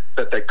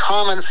that the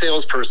common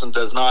salesperson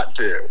does not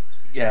do.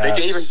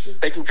 Yes.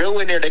 They can go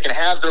in there, they can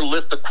have their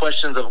list of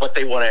questions of what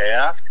they want to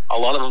ask. A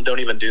lot of them don't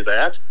even do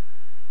that.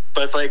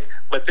 But it's like,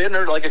 but then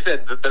they're, like I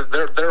said,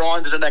 they're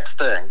on to the next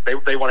thing.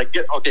 They want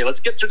to let's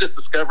get through this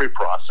discovery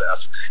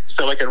process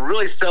so I can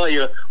really sell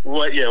you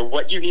what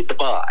you need to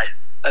buy.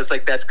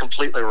 That's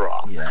completely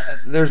wrong. Yeah,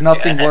 there's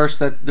nothing worse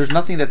there's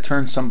nothing that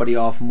turns somebody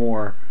off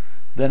more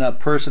than a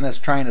person that's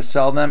trying to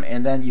sell them,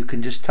 and then you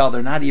can just tell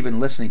they're not even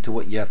listening to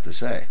what you have to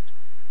say.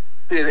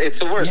 It's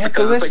the worst,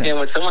 because it's like,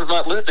 when someone's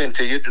not listening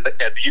to you, do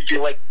you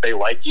feel like they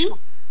like you?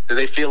 Do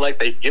they feel like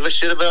they give a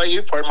shit about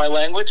you? Pardon my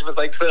language. It was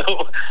like, so,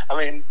 I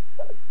mean,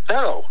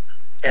 no.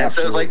 And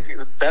Absolutely. So it's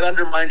like, that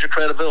undermines your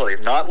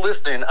credibility. Not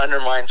listening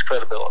undermines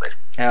credibility.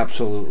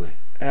 Absolutely.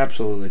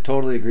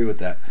 Totally agree with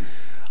that.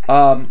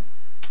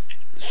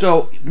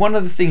 So one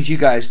of the things you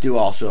guys do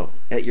also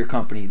at your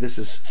company, this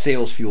is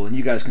SalesFuel, and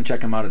you guys can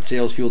check them out at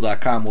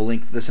salesfuel.com. We'll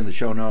link this in the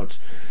show notes.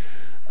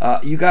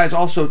 You guys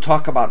also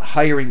talk about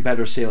hiring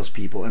better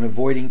salespeople and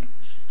avoiding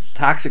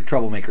toxic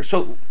troublemakers.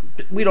 So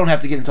we don't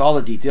have to get into all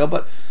the detail,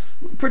 but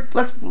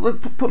let's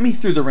put me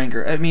through the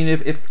ringer. I mean,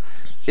 if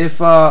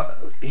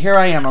here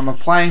I am, I'm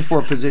applying for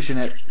a position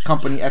at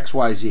company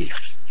XYZ.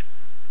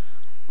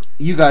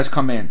 You guys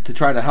come in to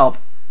try to help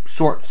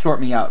sort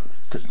me out.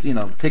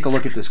 Take a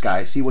look at this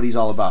guy, see what he's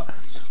all about.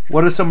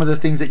 What are some of the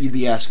things that you'd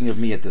be asking of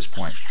me at this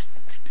point?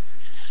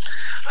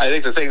 I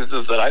think the thing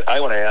that I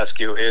want to ask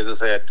you is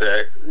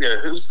that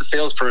who's the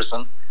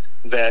salesperson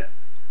that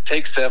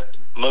takes up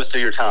most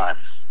of your time,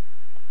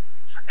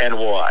 and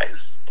why?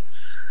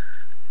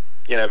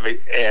 Who,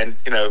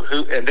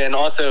 and then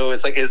also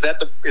it's like, is that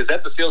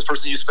the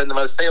salesperson you spend the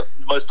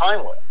most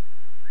time with?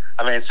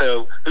 I mean,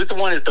 so who's the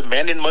one who's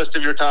demanding most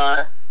of your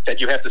time, that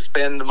you have to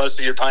spend most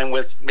of your time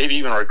with, maybe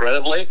even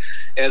regrettably?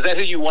 And is that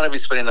who you want to be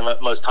spending the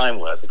most time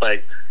with? It's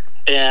like,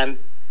 and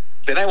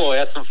then I will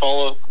ask some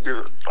follow-up,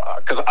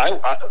 because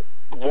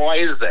why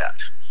is that?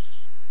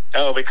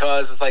 Oh,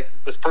 because it's like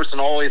this person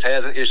always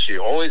has an issue,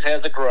 always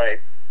has a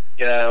gripe,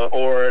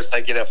 or it's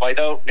like, if I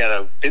don't,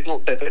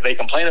 they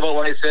complain about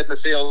what I said in the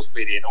sales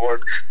meeting, or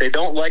they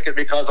don't like it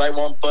because I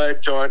won't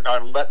budge, or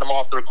I'm letting them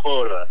off their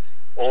quota.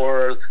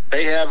 Or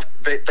they have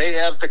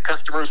the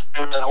customers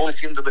that always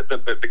seem to that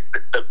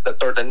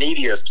they're the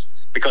neediest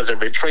because they've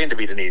been trained to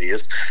be the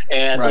neediest,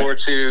 and right. Or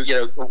to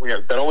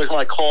that always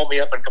want to call me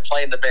up and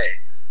complain to me.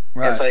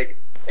 Right. It's like,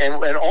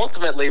 and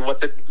ultimately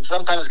what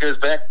sometimes goes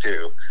back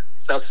to.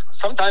 Now,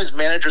 sometimes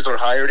managers are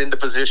hired into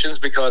positions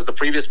because the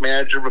previous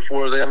manager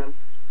before them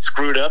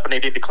screwed up and they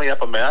need to clean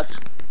up a mess.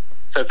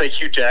 So think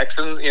Hugh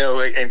Jackson,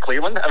 in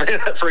Cleveland, I mean,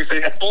 for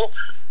example.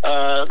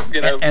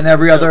 And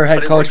every other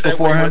head coach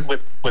before him?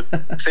 With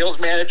sales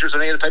managers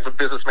and any other type of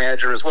business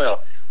manager as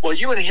well. Well,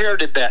 you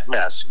inherited that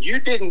mess. You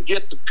didn't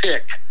get to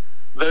pick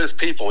those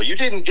people. You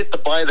didn't get to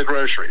buy the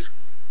groceries.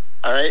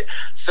 All right?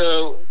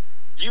 So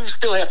you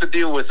still have to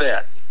deal with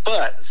that.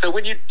 But, so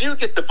when you do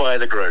get to buy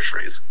the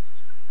groceries,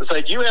 it's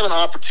like you have an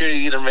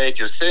opportunity to make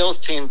your sales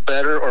team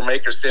better or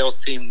make your sales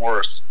team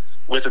worse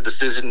with a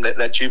decision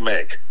that you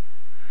make.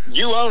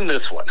 You own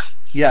this one.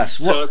 Yes.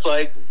 Well, so it's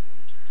like,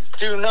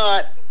 do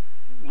not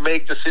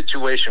make the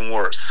situation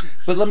worse.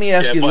 But let me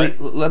ask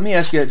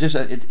you just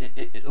a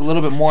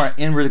little bit more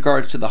in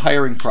regards to the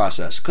hiring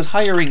process, because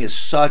hiring is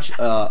such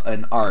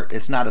an art.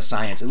 It's not a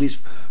science, at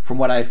least from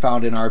what I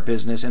found in our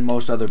business and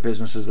most other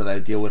businesses that I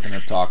deal with and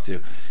have talked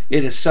to.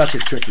 It is such a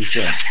tricky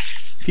thing.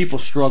 People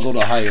struggle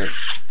to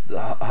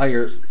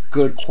hire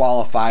good,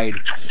 qualified,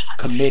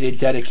 committed,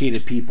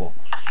 dedicated people.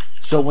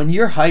 So when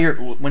you're hired,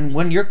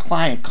 when your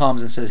client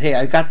comes and says, "Hey,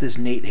 I got this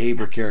Nate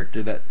Haber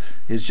character that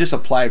has just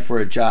applied for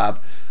a job.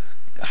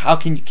 How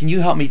can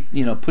you help me,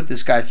 put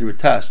this guy through a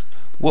test?"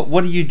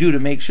 What do you do to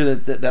make sure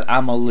that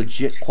I'm a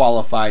legit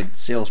qualified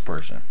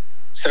salesperson?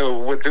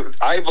 So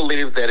I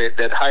believe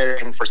that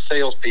hiring for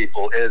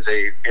salespeople is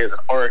an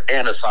art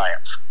and a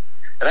science,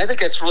 and I think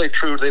that's really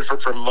true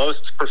for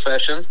most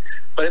professions.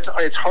 But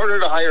it's harder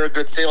to hire a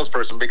good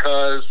salesperson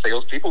because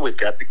salespeople, we've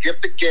got the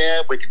gift of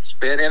gab. We can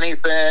spin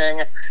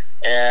anything.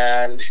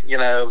 And,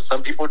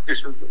 some people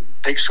just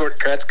take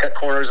shortcuts, cut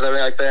corners, and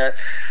everything like that.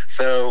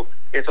 So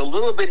it's a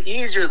little bit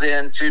easier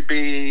then to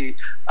be,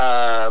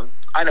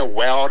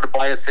 wowed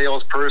by a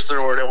salesperson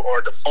or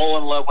to fall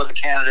in love with a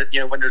candidate,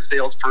 when they're a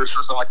salesperson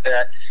or something like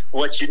that.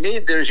 What you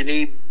need there is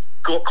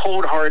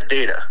cold, hard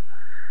data.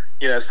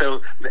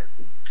 So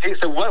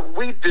what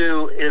we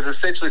do is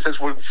essentially, since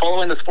we're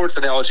following the sports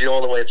analogy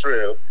all the way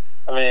through,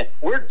 I mean,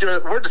 we're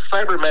the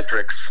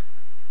cybermetrics,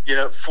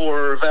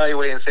 for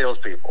evaluating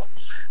salespeople.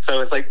 So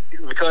it's like,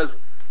 because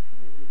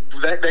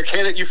that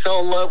candidate you fell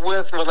in love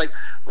with was like,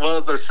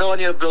 well, they're selling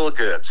you a bill of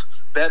goods.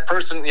 That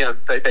person,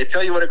 they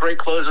tell you what a great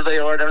closer they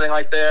are and everything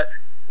like that.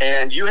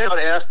 And you haven't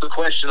asked the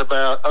question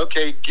about,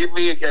 okay, give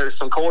me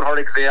some cold hard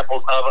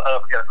examples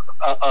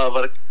of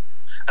an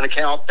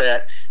account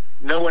that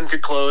no one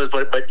could close,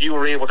 but you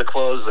were able to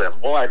close them.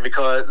 Why?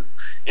 Because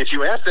if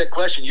you ask that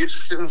question, you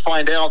soon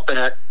find out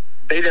that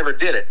they never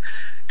did it.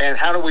 And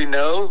how do we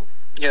know?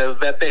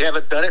 That they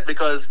haven't done it?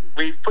 Because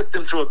we've put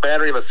them through a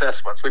battery of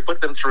assessments. We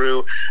put them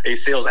through a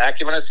sales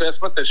acumen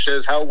assessment that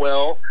shows how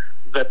well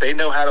that they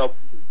know how to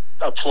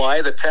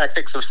apply the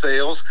tactics of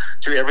sales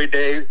to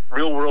everyday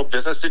real-world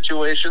business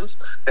situations.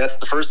 That's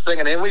the first thing.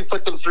 And then we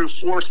put them through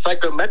 4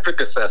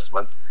 psychometric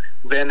assessments.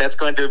 Then that's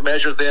going to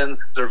measure then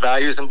their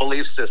values and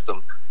belief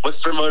system. What's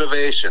their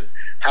motivation?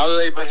 How do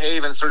they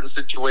behave in certain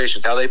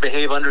situations? How they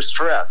behave under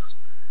stress?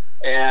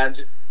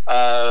 And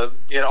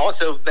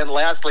also then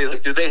lastly,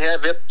 like, do they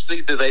have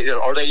empathy?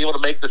 Are they able to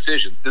make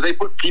decisions? Do they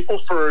put people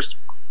first,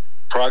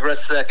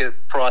 progress second,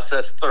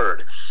 process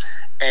third?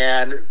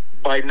 And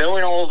by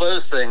knowing all of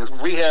those things,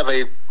 we have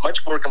a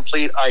much more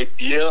complete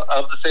idea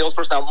of the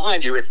salesperson. Now,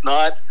 mind you, it's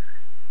not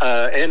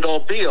end all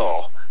be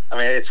all. I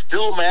mean, it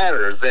still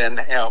matters then,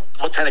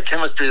 what kind of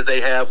chemistry do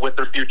they have with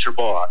their future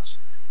boss?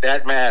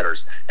 That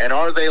matters. And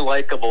are they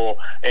likable?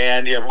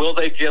 And will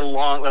they get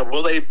along?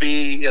 Will they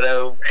be,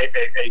 a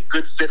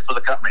good fit for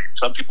the company?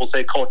 Some people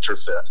say culture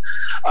fit.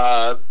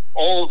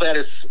 All of that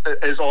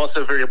is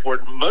also very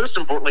important. Most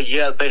importantly,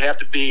 they have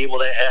to be able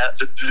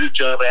to do the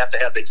job. They have to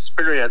have the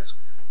experience,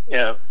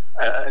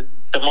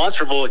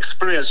 demonstrable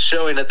experience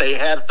showing that they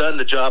have done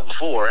the job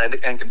before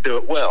and can do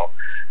it well.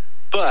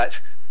 But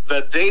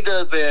the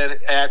data then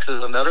acts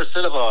as another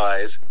set of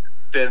eyes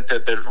then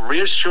to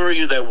reassure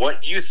you that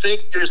what you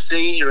think you're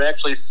seeing, you're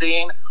actually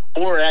seeing,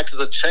 or acts as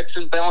a checks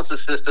and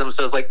balances system.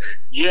 So it's like,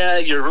 yeah,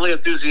 you're really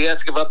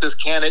enthusiastic about this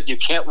candidate. You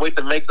can't wait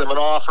to make them an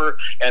offer.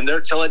 And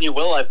they're telling you,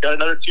 well, I've got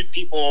another 2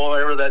 people or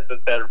whatever that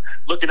are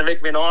looking to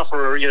make me an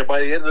offer.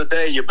 By the end of the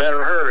day, you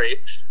better hurry.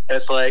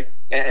 It's like,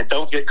 and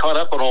don't get caught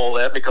up on all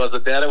that, because the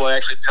data will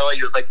actually tell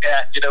you, it's like,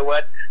 you know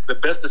what? The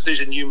best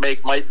decision you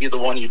make might be the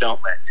one you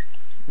don't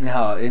make.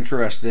 No,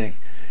 interesting.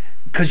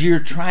 Because you're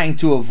trying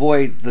to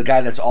avoid the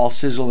guy that's all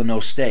sizzle and no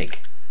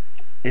steak.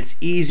 It's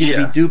easy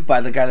to be duped by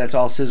the guy that's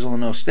all sizzle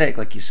and no steak,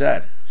 like you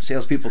said.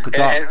 Salespeople could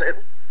talk.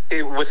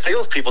 And with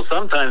salespeople,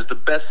 sometimes the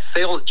best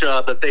sales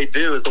job that they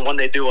do is the one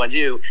they do on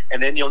you,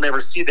 and then you'll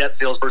never see that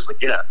salesperson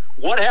again.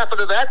 What happened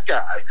to that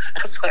guy?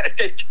 It's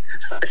like,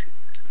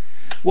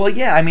 well,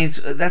 yeah, I mean,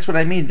 that's what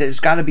I mean. There's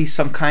got to be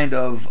some kind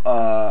of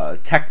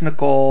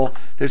technical,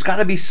 there's got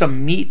to be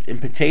some meat and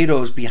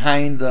potatoes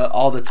behind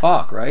all the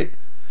talk, right?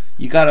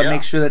 You got to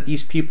make sure that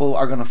these people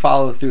are going to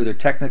follow through. They're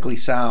technically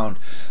sound.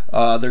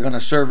 They're going to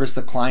service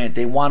the client.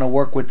 They want to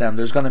work with them.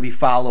 There's going to be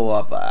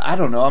follow-up. I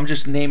don't know. I'm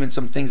just naming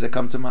some things that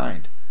come to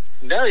mind.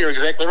 No, you're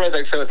exactly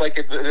right. So it's like,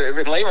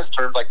 in layman's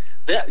terms, like,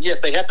 yes,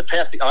 they have to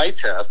pass the eye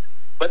test,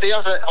 but they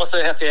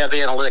also have to have the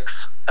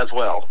analytics as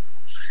well.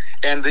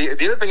 And the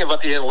other thing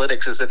about the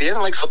analytics is that the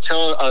analytics will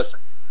tell us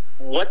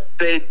what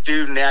they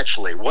do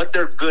naturally, what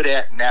they're good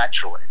at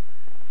naturally.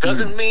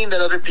 Doesn't mean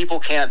that other people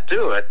can't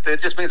do it.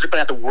 It just means they're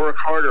going to have to work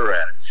harder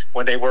at it.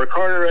 When they work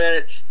harder at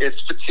it, it's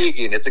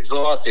fatiguing, it's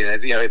exhausting,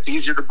 and, it's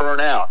easier to burn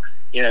out.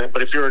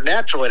 But if you're a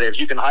natural at it, if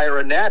you can hire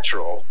a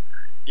natural,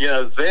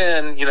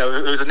 then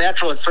who's a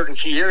natural in certain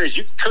key areas,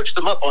 you can coach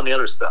them up on the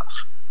other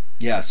stuff.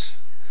 Yes.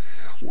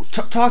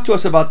 Talk to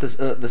us about this,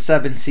 the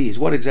 7 C's.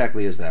 What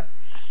exactly is that?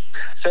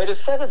 So the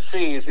 7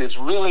 C's is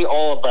really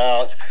all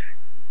about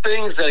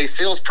things that a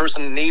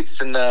salesperson needs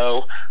to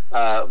know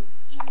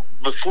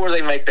before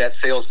they make that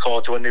sales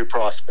call to a new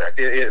prospect.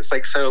 It's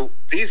like, so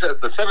these are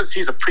the 7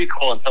 C's of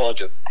pre-call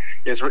intelligence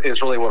is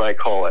really what I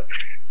call it.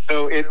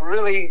 So it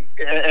really,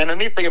 and the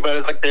neat thing about it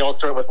is, like, they all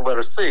start with the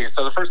letter C.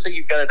 So the first thing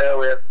you've got to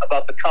know is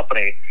about the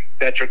company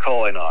that you're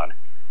calling on.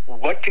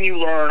 What can you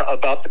learn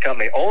about the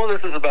company? All of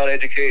this is about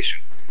education.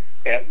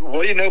 And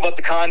what do you know about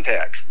the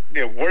contacts?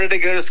 Where did they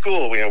go to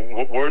school?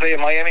 Were they a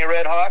Miami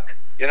Red Hawk?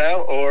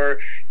 Or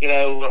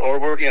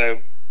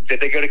did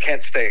they go to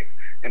Kent State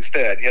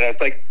instead? It's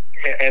like,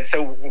 and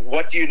so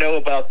what do you know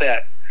about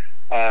that?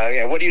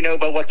 What do you know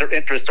about what their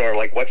interests are?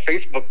 Like, what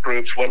Facebook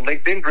groups, what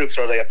LinkedIn groups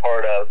are they a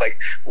part of? Like,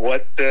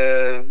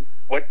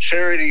 what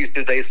charities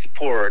do they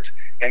support,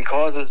 and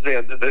causes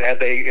have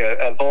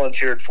they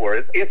volunteered for?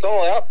 It's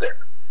all out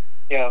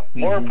there.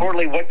 More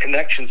importantly, what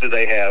connections do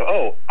they have?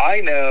 Oh, I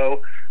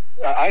know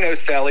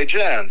Sally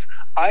Jones.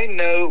 I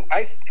know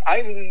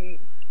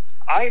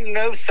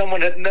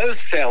someone that knows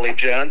Sally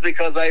Jones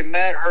because I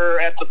met her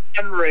at the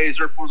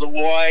fundraiser for the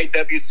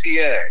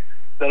YWCA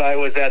that I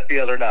was at the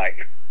other night.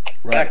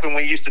 Right. Back when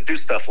we used to do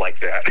stuff like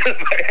that.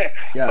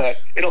 Yes.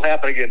 But it'll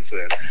happen again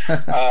soon.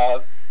 But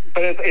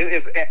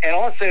and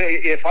also,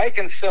 if I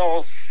can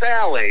sell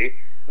Sally,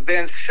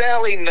 then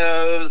Sally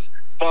knows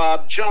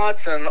Bob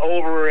Johnson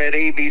over at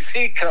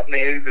ABC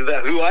Company,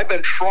 who I've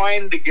been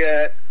trying to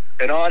get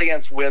an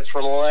audience with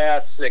for the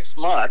last 6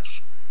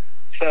 months.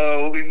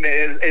 So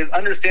is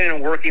understanding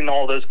and working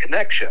all those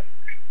connections.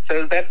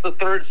 So that's the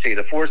 3rd C,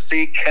 the 4th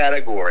C,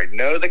 category.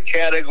 Know the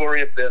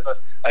category of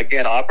business.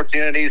 Again,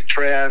 opportunities,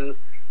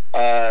 trends,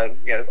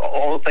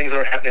 all the things that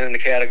are happening in the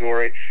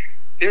category.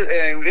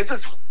 And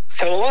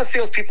so a lot of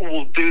salespeople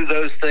will do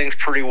those things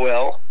pretty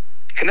well.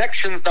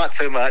 Connections, not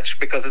so much,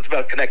 because it's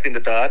about connecting the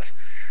dots.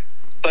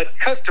 But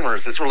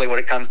customers is really what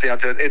it comes down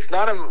to. It's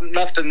not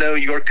enough to know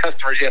your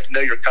customers. You have to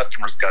know your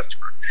customer's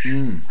customer.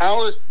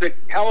 How is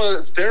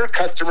their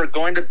customer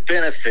going to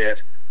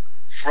benefit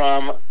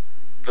from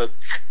the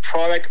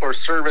product or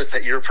service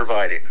that you're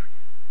providing?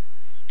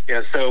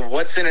 So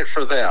what's in it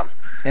for them?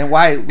 And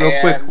why,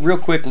 real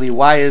quickly,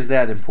 why is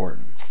that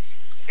important?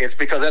 It's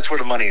because that's where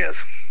the money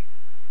is.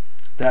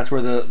 That's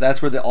where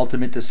the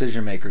ultimate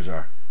decision makers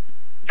are.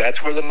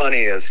 That's where the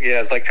money is.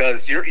 Yeah, it's like,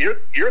 because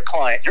your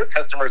client, your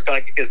customer is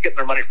getting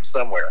their money from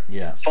somewhere.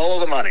 Yeah. Follow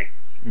the money.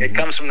 It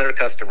comes from their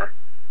customer.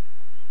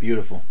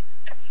 Beautiful.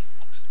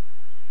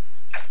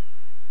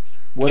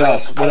 What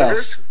else?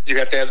 You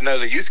have to know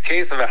the use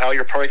case of how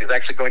your product is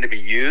actually going to be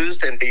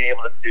used, and being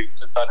able to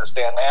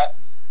understand that.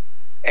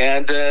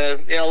 And a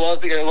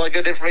lot of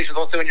good information is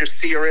also in your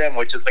CRM,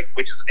 which is an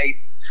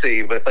 8th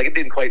C, but it's like it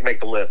didn't quite make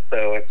the list,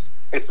 so it's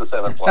the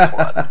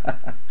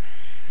 7+1.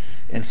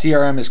 And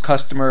CRM is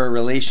customer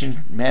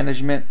relation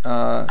management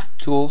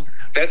tool.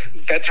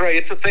 That's right.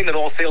 It's the thing that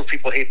all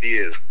salespeople hate to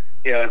use.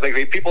 It's like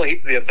people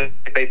hate.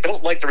 They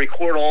don't like to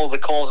record all the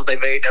calls that they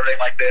made and everything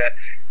like that.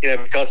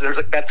 Because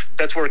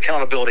that's where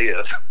accountability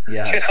is.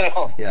 Yes.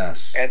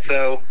 Yes. And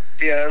so,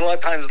 a lot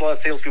of times, a lot of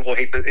salespeople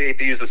hate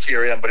to use the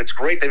CRM, but it's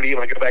great to be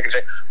able to go back and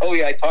say, "Oh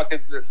yeah, I talked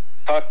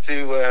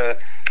to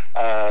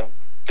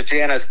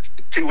Janice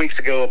 2 weeks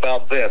ago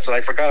about this, and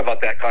I forgot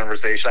about that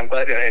conversation." I'm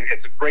glad.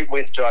 It's a great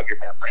way to jog your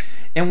memory.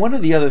 And one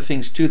of the other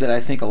things too that I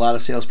think a lot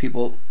of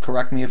salespeople,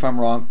 correct me if I'm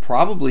wrong,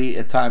 probably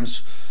at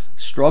times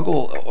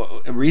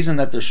struggle, a reason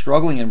that they're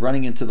struggling and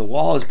running into the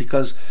wall is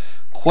because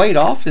quite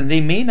often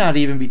they may not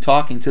even be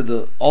talking to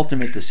the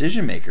ultimate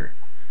decision maker,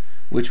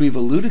 which we've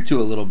alluded to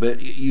a little bit.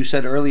 You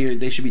said earlier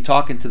they should be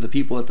talking to the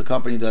people at the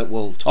company that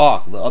will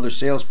talk, the other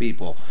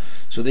salespeople,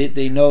 so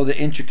they know the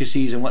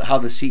intricacies and how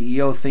the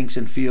CEO thinks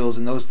and feels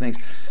and those things.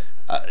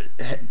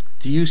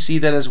 Do you see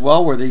that as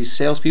well, where these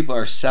salespeople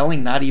are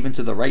selling not even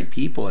to the right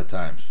people at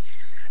times?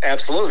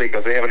 Absolutely,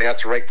 because they haven't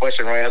asked the right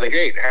question right out of the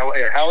gate.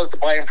 How is the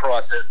buying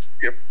process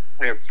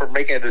for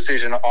making a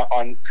decision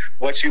on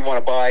what you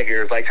want to buy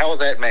here? It's like, how is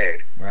that made?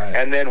 Right.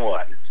 And then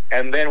what?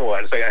 And then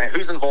what? It's like,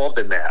 who's involved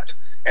in that?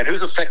 And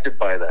who's affected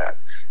by that?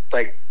 It's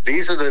like,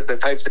 these are the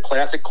types of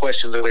classic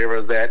questions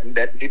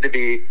that need to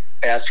be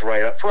asked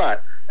right up front.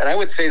 And I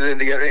would say that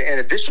in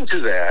addition to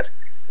that,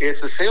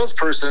 it's the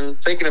salesperson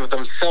thinking of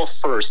themselves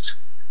first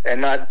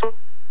and not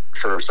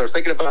first. They're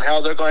thinking about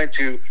how they're going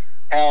to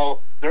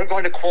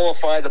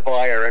qualify the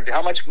buyer and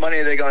how much money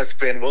are they going to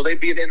spend. Will they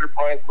be an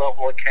enterprise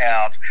level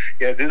account?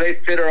 Do they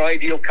fit our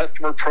ideal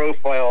customer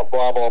profile?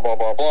 Blah blah blah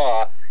blah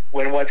blah.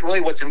 When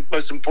what's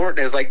most important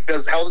is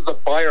how does the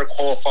buyer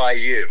qualify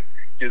you?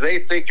 Do they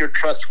think you're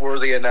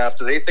trustworthy enough?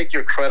 Do they think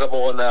you're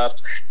credible enough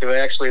to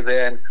actually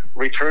then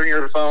return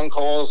your phone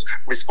calls,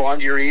 respond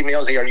to your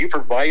emails? Are you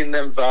providing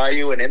them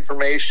value and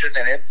information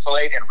and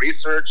insight and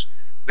research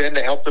then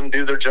to help them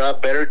do their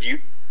job better? Do you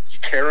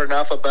care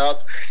enough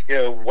about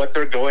what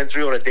they're going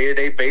through on a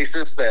day-to-day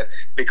basis that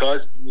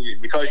because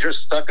you're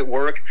stuck at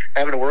work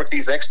having to work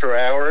these extra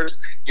hours,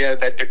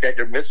 that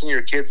you're missing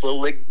your kid's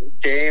little league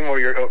game or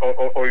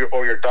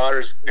your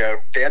daughter's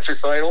dance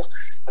recital?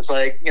 It's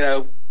like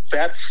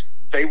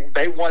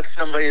they want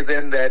somebody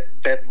then that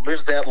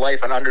lives that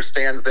life and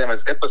understands them,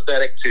 is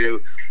empathetic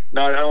to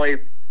not only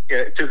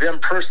to them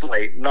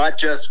personally, not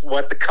just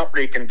what the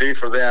company can do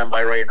for them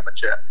by writing them a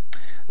check.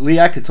 Lee,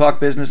 I could talk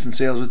business and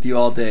sales with you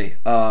all day.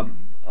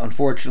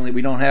 Unfortunately,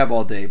 we don't have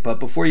all day. But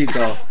before you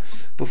go,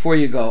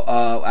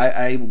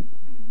 I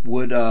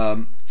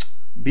would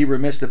be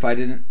remiss if I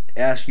didn't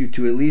ask you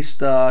to at least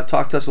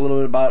talk to us a little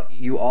bit about,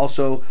 you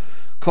also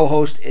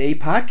co-host a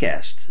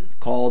podcast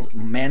called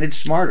Manage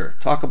Smarter.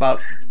 Talk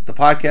about the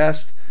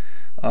podcast,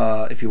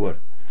 if you would.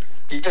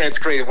 Yeah, it's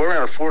great. We're in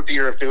our 4th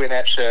year of doing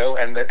that show,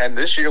 and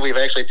this year we've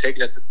actually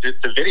taken it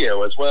to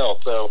video as well.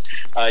 So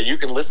you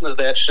can listen to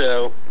that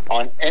show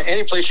on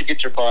any place you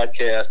get your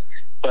podcast,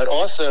 but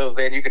also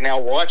then you can now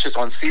watch us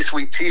on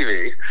C-Suite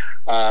TV.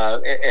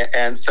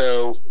 And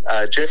so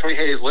Jeffrey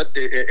Hazlett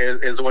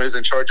is the one who's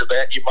in charge of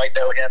that. You might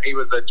know him. He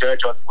was a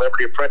judge on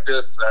Celebrity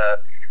Apprentice,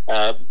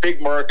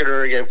 big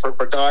marketer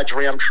for Dodge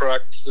Ram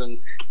trucks and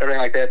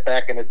everything like that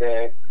back in the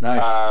day.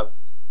 Nice.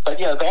 But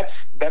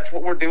that's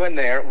what we're doing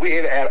there. We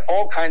have had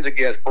all kinds of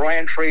guests: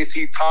 Brian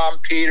Tracy, Tom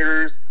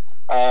Peters,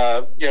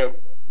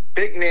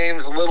 big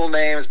names, little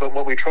names. But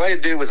what we try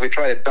to do is we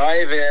try to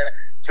dive in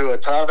to a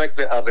topic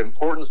of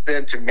importance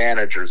then to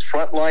managers,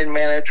 frontline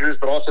managers,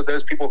 but also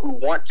those people who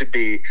want to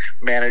be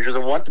managers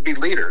and want to be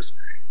leaders.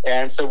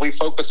 And so we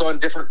focus on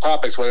different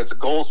topics, whether it's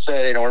goal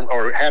setting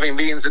or having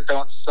meetings that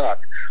don't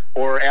suck,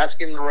 or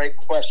asking the right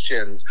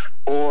questions,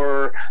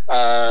 or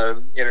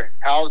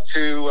how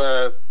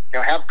to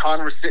have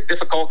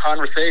difficult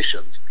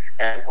conversations,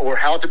 or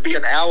how to be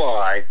an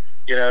ally,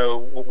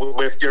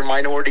 with your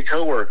minority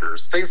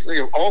coworkers. Things,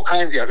 all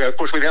kinds. Of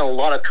course, we've had a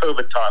lot of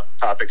COVID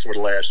topics over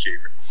the last year,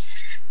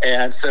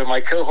 and so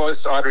my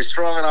co-host Audrey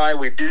Strong and I,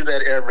 we do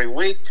that every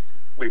week.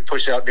 We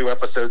push out new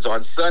episodes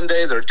on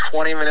Sunday. They're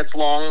 20 minutes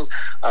long,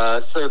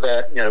 so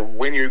that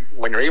when you're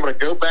able to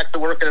go back to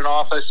work in an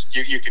office,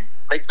 you can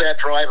make that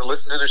drive and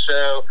listen to the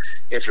show.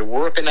 If you're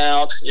working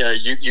out,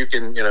 you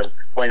can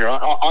when you're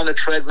on the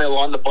treadmill,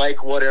 on the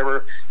bike,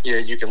 whatever,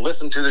 you can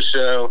listen to the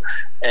show.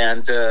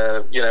 And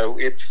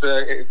it's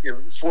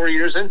 4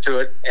 years into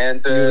it,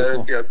 and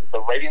the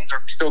ratings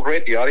are still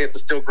great. The audience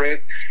is still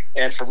great.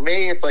 And for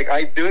me, it's like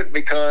I do it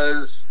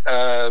because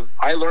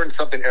I learn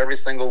something every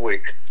single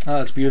week. Oh,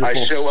 that's beautiful.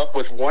 I show up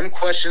with one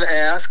question to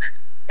ask,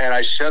 and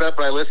I shut up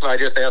and I listen. I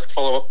just ask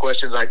follow-up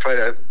questions. I try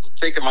to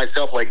think of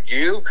myself like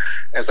you. And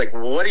it's like,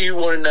 what do you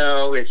want to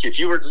know? If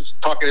you were just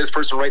talking to this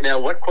person right now,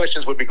 what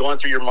questions would be going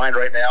through your mind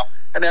right now?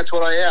 And that's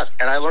what I ask,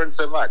 and I learned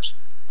so much.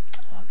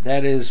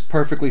 That is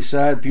perfectly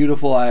said.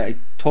 Beautiful. I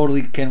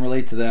totally can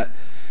relate to that.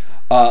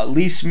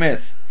 Lee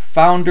Smith,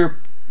 founder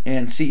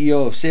and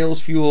CEO of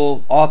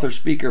SalesFuel, author,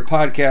 speaker,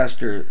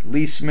 podcaster.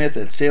 Lee Smith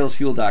at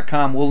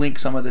SalesFuel.com. We'll link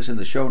some of this in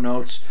the show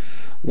notes.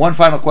 One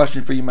final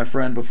question for you, my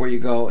friend, before you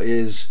go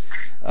is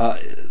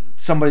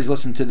somebody's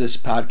listening to this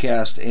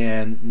podcast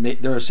and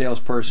they're a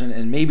salesperson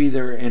and maybe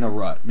they're in a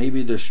rut.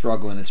 Maybe they're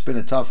struggling. It's been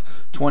a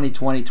tough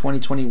 2020.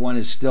 2021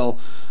 is still,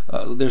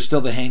 there's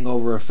still the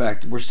hangover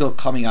effect. We're still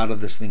coming out of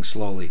this thing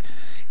slowly.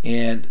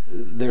 And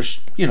they're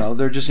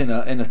just in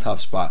a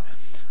tough spot.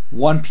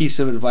 One piece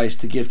of advice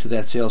to give to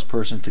that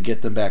salesperson to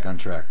get them back on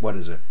track. What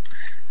is it?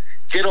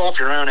 Get off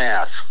your own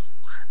ass.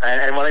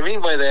 And what I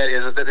mean by that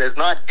is that it's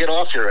not get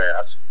off your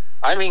ass.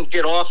 I mean,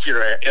 get off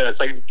your ass.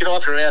 It's like get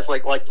off your ass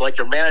like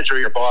your manager or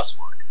your boss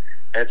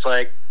would. It's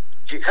like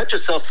you cut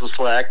yourself some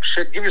slack,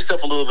 give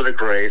yourself a little bit of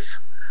grace,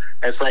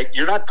 It's like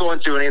you're not going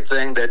through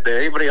anything that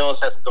anybody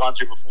else hasn't gone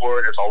through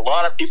before. There's a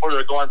lot of people that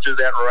are going through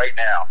that right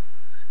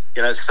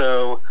now.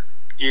 So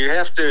you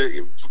have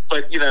to,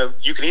 but you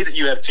can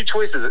you have two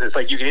choices. It's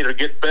like you can either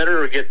get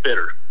better or get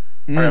bitter.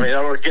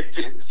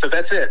 So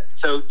that's it.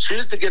 So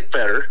choose to get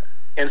better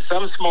in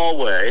some small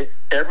way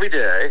every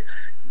day.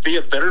 Be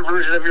a better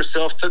version of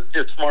yourself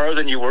tomorrow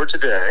than you were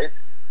today.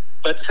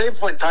 But at the same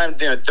point in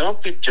time,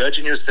 don't be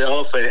judging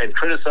yourself and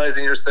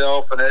criticizing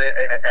yourself and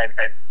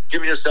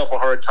giving yourself a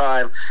hard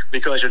time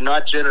because you're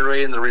not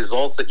generating the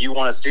results that you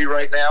want to see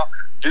right now.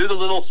 Do the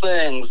little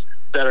things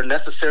that are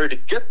necessary to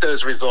get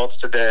those results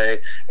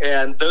today,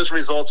 and those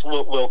results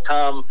will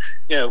come,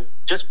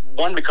 just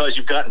one, because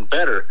you've gotten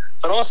better,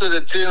 but also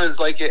the two is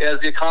like as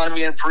the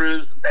economy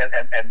improves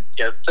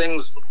and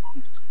things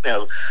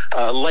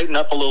lighten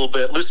up a little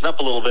bit, loosen up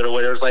a little bit, or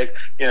whatever. It's like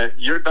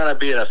you're going to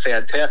be in a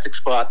fantastic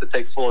spot to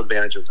take full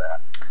advantage of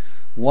that.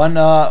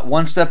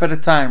 One step at a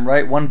time,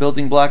 right? One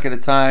building block at a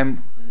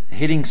time.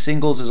 Hitting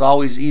singles is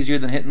always easier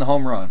than hitting the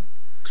home run.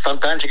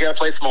 Sometimes you got to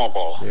play small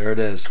ball. There it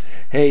is.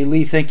 Hey,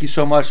 Lee, thank you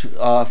so much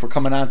for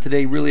coming on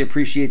today. Really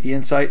appreciate the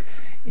insight,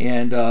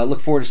 and look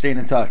forward to staying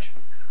in touch.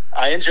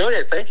 I enjoyed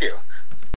it. Thank you.